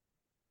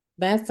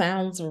 That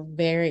sounds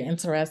very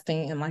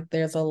interesting and like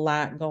there's a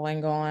lot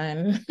going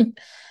on.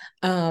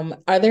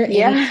 Are there any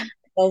Yeah.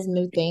 those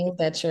new things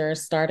that you're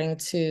starting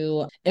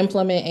to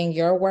implement in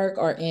your work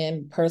or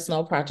in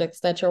personal projects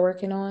that you're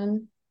working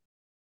on?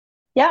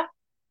 Yeah.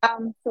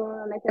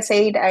 So like I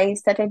said, I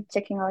started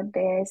checking out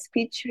the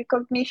speech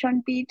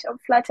recognition bit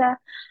of Flutter,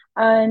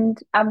 and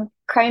I'm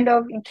kind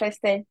of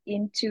interested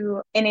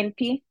into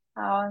NLP,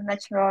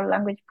 natural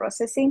language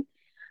processing,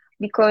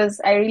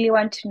 because I really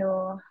want to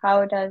know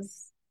how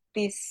does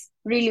this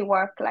really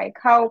work? Like,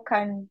 how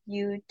can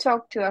you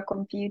talk to a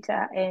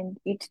computer and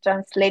it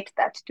translate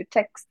that to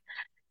text?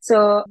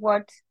 So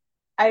what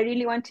I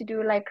really want to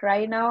do like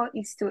right now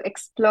is to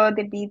explore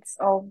the bits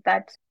of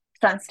that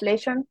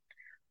translation,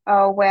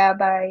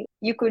 whereby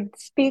you could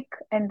speak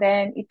and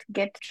then it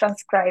get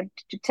transcribed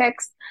to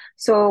text.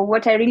 So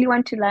what I really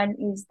want to learn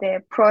is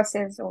the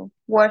process of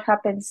what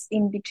happens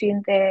in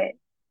between the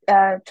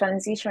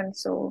transition.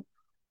 So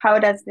how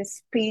does the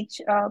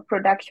speech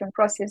production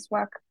process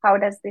work? How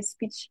does the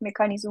speech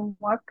mechanism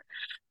work?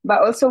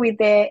 But also with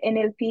the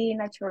NLP,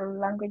 natural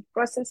language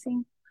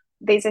processing,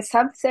 there's a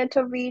subset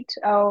of it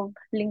of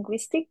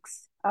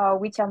linguistics,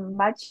 which I'm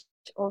much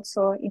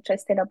also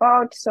interested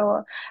about.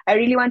 So I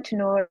really want to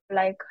know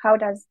like how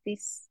does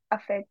this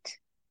affect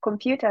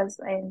computers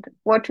and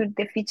what would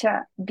the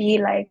future be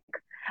like?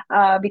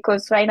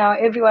 Because right now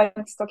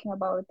everyone's talking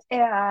about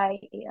AI,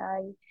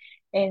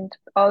 and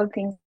all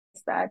things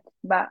that,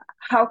 but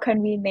how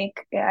can we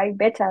make AI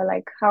better?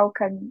 Like how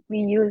can we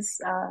use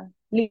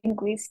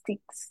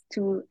linguistics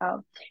to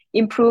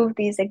improve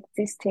these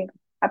existing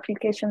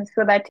applications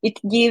so that it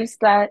gives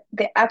the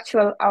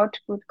actual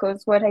output?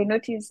 Because what I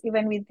notice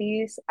even with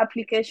these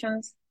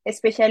applications,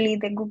 especially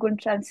the Google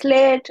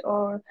Translate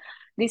or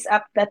this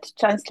app that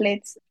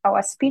translates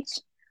our speech,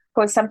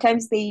 because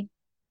sometimes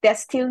they're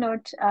still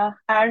not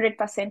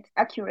 100%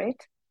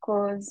 accurate,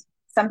 because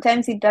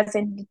sometimes it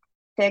doesn't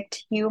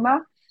detect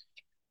humor.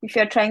 If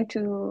you're trying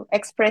to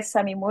express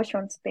some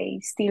emotions, they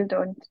still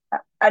don't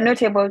are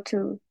not able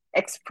to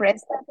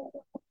express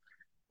that.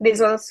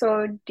 There's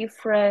also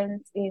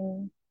difference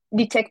in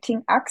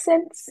detecting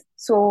accents,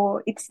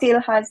 so it still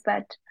has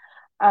that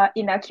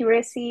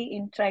inaccuracy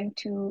in trying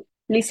to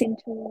listen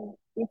to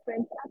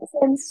different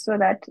accents, so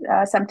that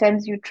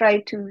sometimes you try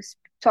to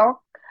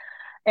talk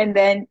and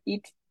then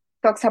it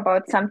talks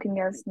about something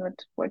else, not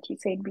what you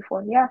said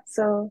before. Yeah.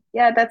 So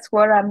yeah, that's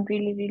what I'm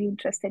really, really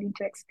interested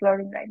into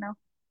exploring right now.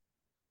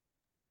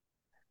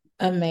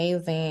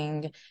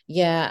 Amazing.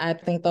 Yeah, I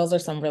think those are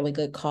some really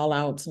good call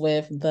outs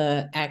with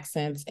the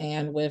accents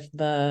and with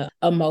the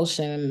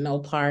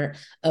emotional part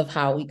of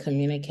how we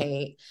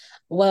communicate.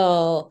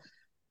 Well,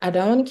 I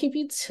don't want to keep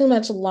you too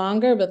much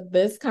longer, but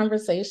this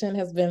conversation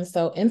has been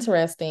so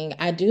interesting.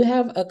 I do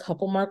have a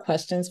couple more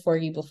questions for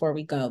you before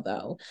we go,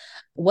 though.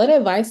 What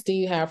advice do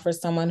you have for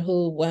someone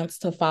who wants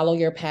to follow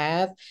your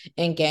path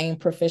and gain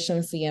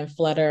proficiency in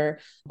Flutter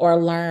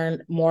or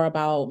learn more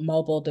about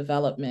mobile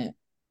development?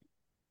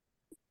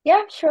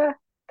 Yeah, sure.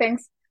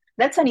 Thanks.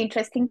 That's an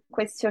interesting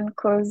question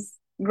because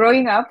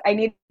growing up, I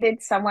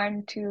needed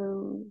someone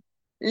to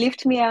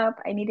lift me up.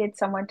 I needed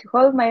someone to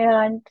hold my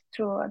hand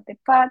through the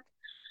path.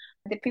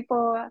 The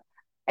people,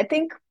 I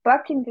think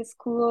back in the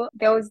school,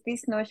 there was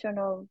this notion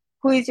of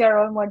who is your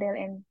role model,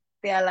 and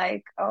they are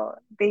like, oh,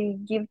 they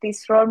give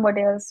these role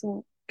models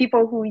who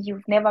people who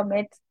you've never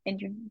met and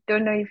you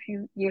don't know if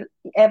you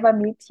ever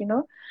meet.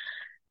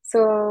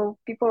 So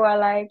people were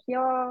like,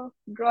 yo,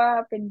 grow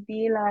up and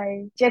be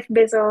like Jeff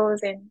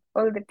Bezos and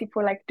all the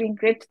people like doing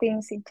great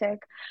things in tech.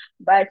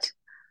 But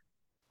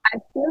I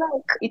feel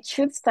like it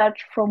should start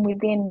from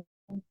within.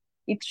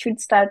 It should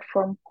start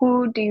from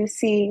who do you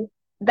see?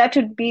 That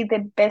would be the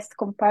best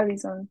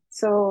comparison.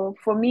 So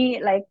for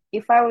me, like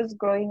if I was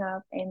growing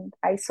up and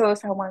I saw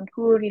someone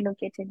who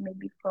relocated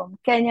maybe from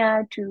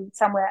Kenya to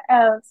somewhere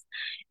else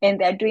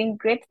and they're doing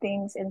great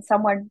things, and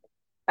someone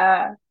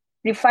uh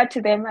referred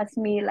to them as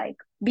me, like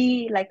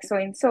be like so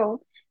and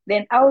so,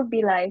 then I would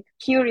be like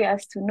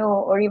curious to know,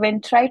 or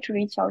even try to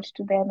reach out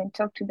to them and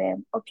talk to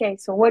them. Okay,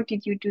 so what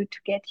did you do to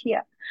get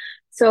here?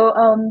 So,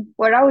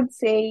 what I would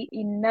say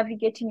in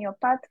navigating your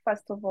path,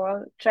 first of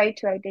all, try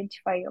to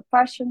identify your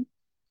passion,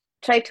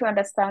 try to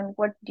understand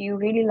what do you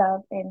really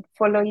love and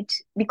follow it,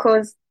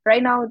 because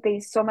right now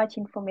there's so much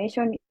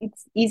information.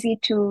 It's easy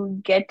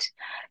to get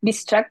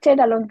distracted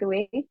along the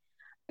way.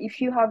 If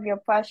you have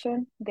your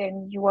passion,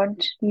 then you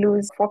won't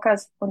lose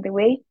focus on the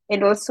way,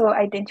 and also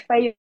identify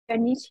your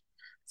niche.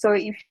 So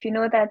if you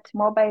know that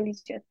mobile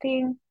is your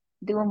thing,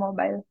 do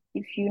mobile.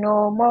 If you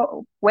know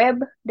more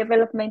web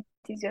development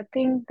is your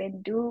thing,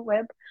 then do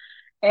web.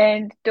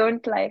 And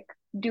don't like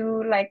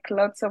do like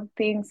lots of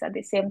things at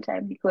the same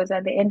time, because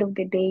at the end of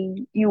the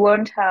day you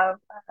won't have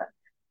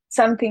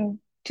something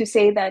to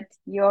say that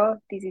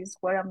this is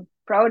what I'm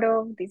proud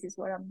of, this is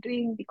what I'm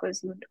doing,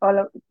 because you'd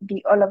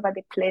be all over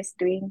the place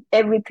doing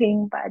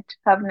everything but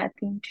have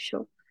nothing to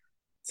show.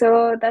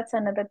 So that's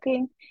another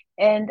thing.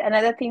 And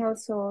another thing,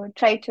 also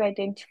try to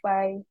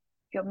identify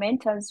your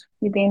mentors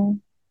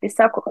within the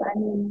circle. I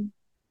mean,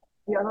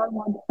 your role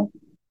model,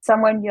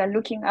 someone you are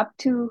looking up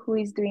to who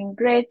is doing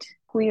great,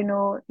 who you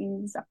know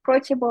is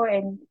approachable.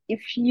 And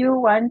if you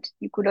want,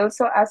 you could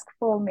also ask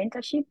for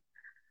mentorship.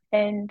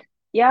 And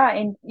yeah,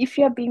 and if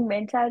you're being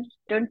mentored,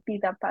 don't be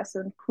that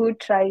person who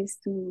tries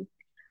to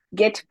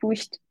get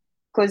pushed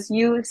because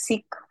you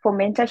seek for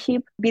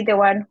mentorship. Be the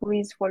one who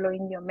is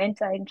following your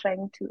mentor and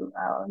trying to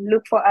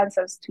look for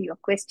answers to your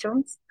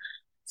questions.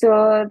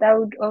 So that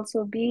would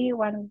also be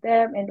one of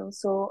them. And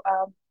also,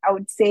 I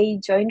would say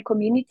join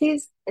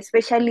communities,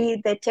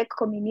 especially the tech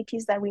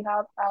communities that we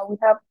have. We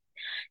have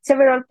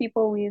several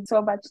people with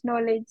so much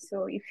knowledge.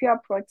 So if you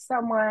approach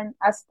someone,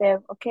 ask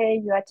them, okay,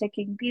 you are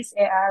taking this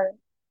AR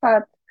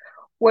path.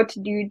 What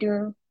do you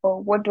do?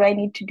 Or what do I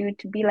need to do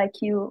to be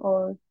like you,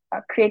 or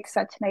create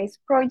such nice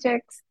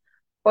projects?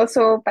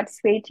 Also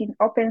participate in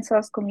open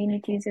source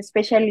communities,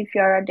 especially if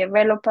you're a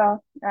developer.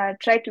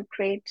 Try to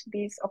create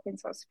these open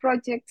source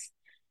projects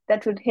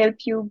that would help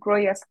you grow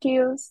your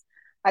skills.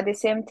 At the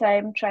same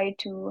time, try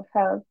to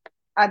help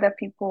other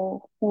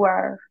people who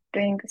are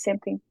doing the same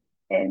thing.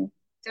 And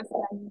just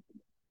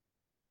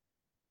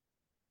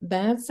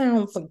That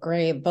sounds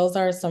great. Those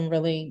are some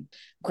really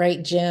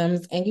great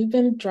gems. And you've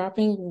been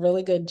dropping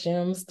really good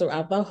gems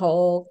throughout the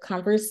whole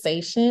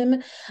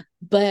conversation.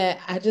 But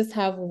I just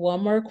have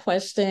one more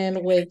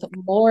question with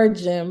more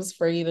gems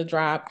for you to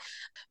drop,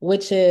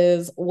 which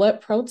is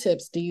what pro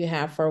tips do you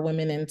have for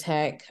women in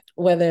tech,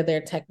 whether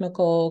they're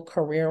technical,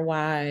 career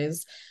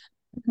wise,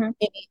 Mhm.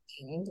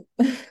 anything?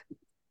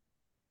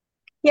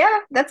 Yeah,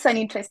 that's an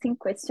interesting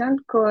question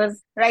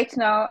because right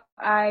now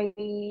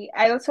I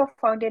also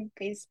founded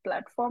this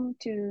platform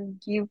to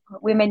give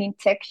women in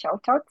tech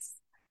shoutouts.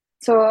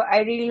 So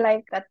I really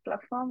like that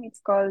platform. It's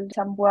called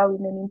Tambua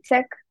Women in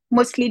Tech,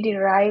 mostly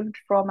derived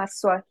from a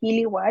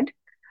Swahili word,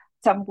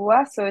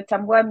 tambua. So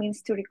tambua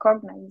means to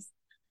recognize,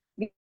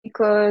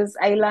 because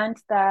I learned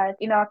that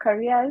in our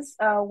careers,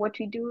 what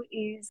we do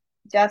is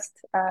just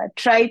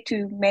try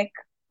to make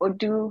or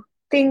do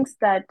things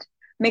that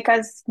make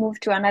us move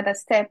to another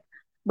step.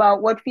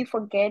 But what we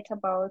forget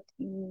about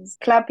is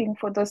clapping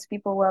for those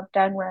people who have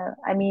done well.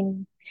 I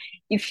mean,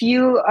 If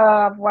you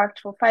have worked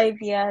for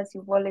 5 years,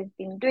 you've always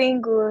been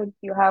doing good,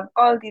 you have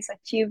all these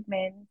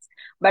achievements,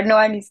 but no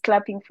one is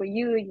clapping for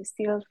you, you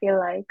still feel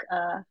like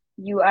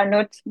you are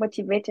not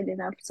motivated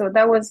enough. So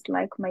that was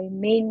like my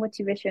main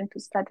motivation to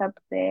start up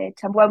the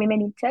Tambua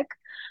Women in Tech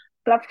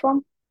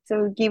platform,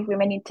 to give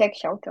women in tech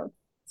shout out.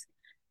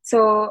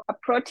 So a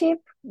pro tip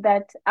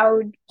that I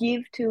would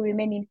give to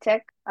women in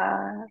tech,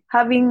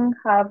 having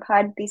have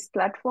had this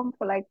platform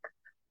for like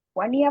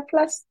 1 year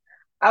plus,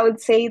 I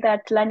would say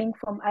that learning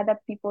from other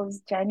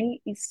people's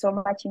journey is so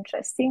much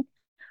interesting,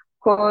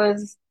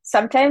 because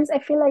sometimes I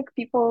feel like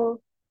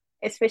people,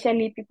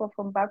 especially people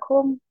from back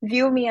home,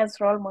 view me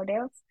as role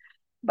models,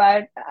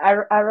 but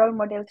a role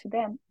model to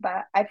them.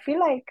 But I feel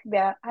like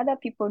there are other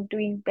people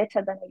doing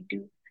better than I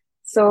do.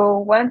 So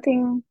one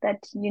thing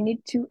that you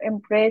need to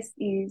embrace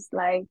is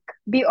like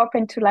be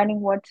open to learning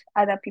what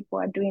other people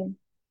are doing.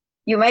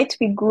 You might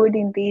be good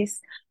in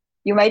this,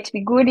 you might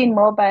be good in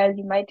mobile,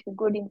 you might be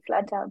good in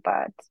Flutter,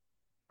 but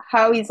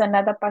how is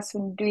another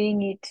person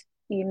doing it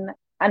in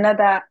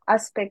another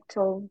aspect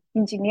of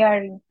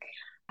engineering?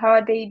 How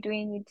are they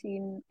doing it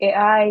in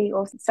AI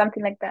or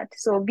something like that?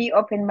 So be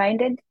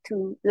open-minded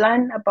to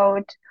learn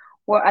about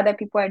what other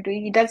people are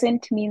doing. It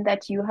doesn't mean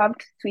that you have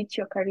to switch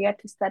your career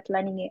to start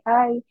learning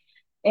AI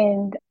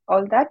and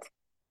all that.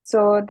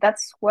 So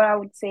that's what I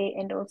would say.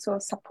 And also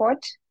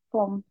support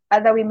from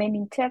other women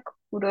in tech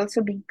would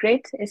also be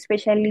great,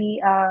 especially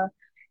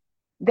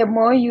the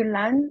more you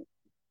learn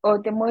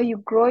or the more you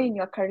grow in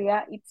your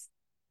career.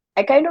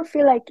 I kind of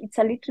feel like it's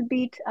a little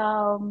bit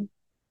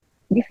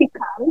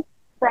difficult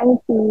trying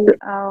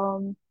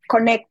to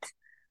connect,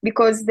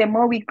 because the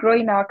more we grow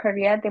in our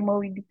career, the more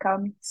we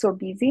become so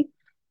busy.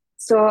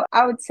 So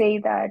I would say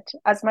that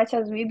as much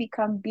as we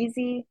become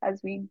busy,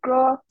 as we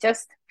grow,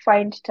 just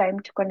find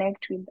time to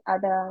connect with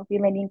other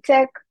women in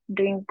tech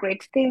doing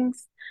great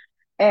things.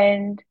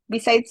 And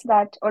besides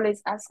that,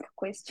 always ask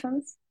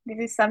questions. This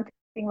is something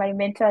my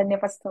mentor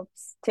never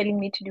stops telling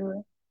me to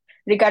do,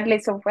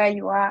 regardless of where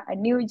you are, a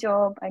new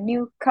job, a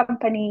new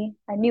company,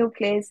 a new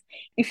place.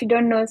 If you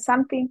don't know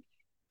something,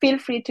 feel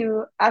free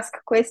to ask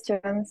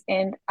questions.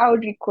 And I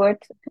would record,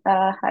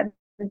 had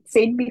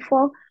said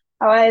before,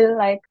 I will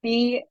like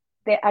be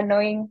the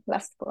annoying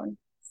last born.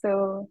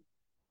 So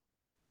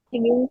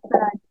it means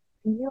that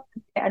you are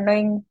the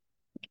annoying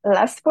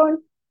last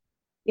born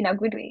in a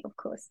good way, of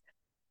course.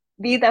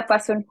 Be the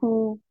person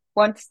who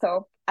won't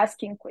stop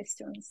asking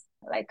questions.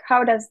 Like,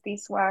 how does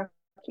this work?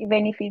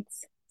 Even if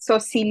it's so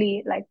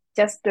silly, like,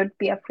 just don't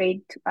be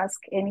afraid to ask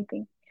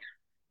anything.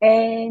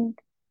 And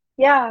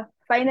yeah,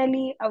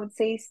 finally, I would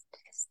say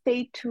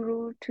stay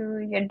true to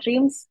your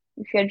dreams.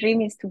 If your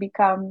dream is to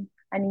become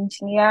an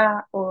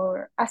engineer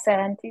or a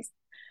scientist,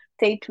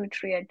 stay true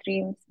to your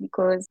dreams,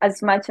 because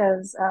as much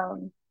as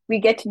we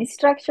get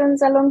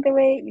distractions along the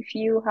way, if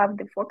you have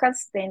the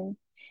focus, then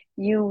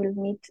you will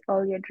meet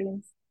all your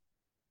dreams.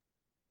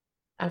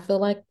 I feel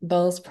like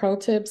those pro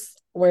tips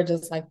were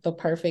just like the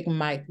perfect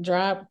mic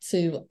drop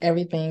to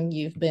everything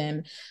you've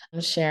been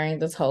sharing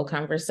this whole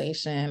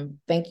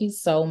conversation. Thank you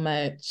so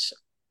much.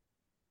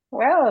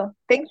 Well,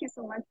 thank you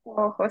so much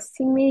for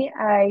hosting me.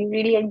 I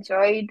really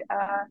enjoyed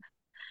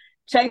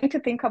trying to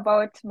think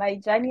about my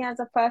journey as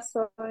a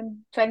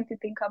person, trying to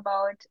think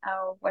about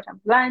what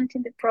I've learned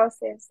in the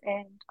process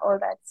and all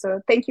that.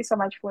 So thank you so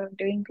much for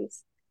doing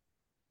this.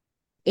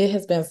 It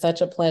has been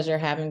such a pleasure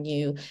having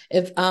you.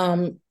 If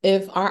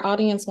our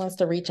audience wants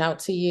to reach out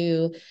to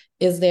you,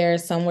 is there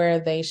somewhere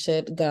they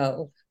should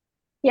go?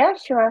 Yeah,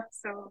 sure.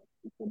 So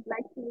if you'd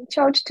like to reach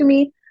out to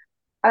me,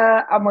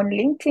 I'm on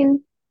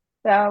LinkedIn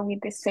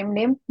with the same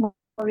name,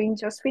 Maureen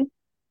Josephine.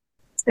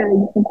 So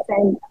you can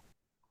send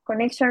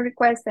connection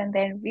request and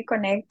then we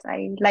connect.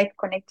 I like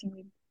connecting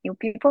with new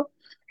people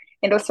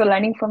and also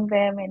learning from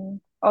them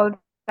and all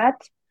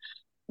that.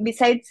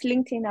 Besides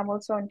LinkedIn, I'm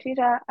also on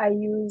Twitter. I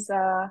use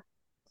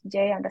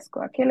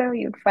J_Akelo.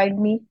 You'd find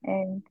me.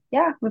 And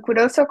yeah, we could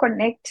also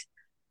connect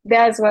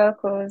there as well,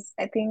 because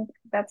I think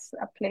that's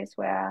a place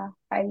where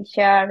I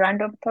share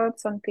random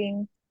thoughts on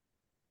things.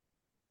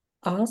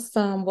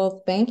 Awesome.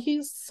 Well, thank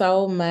you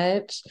so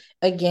much.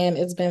 Again,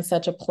 it's been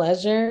such a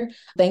pleasure.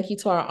 Thank you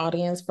to our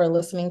audience for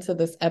listening to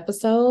this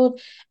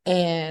episode.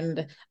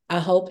 And I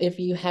hope if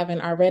you haven't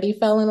already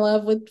fell in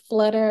love with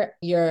Flutter,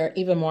 you're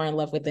even more in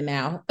love with it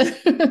now.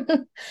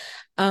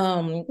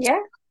 Yeah.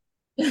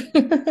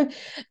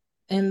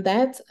 And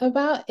that's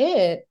about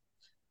it.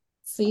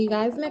 See you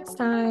guys next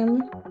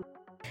time.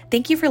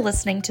 Thank you for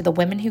listening to the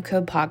Women Who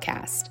Code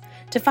podcast.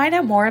 To find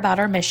out more about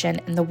our mission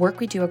and the work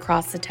we do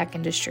across the tech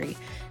industry,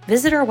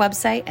 visit our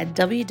website at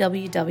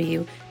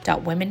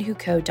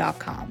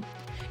www.womenwhocode.com.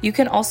 You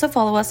can also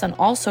follow us on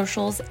all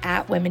socials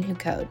at Women Who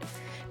Code.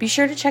 Be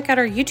sure to check out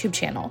our YouTube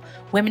channel,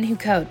 Women Who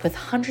Code, with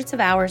hundreds of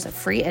hours of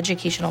free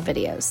educational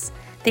videos.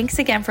 Thanks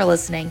again for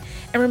listening,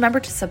 and remember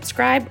to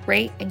subscribe,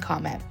 rate, and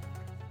comment.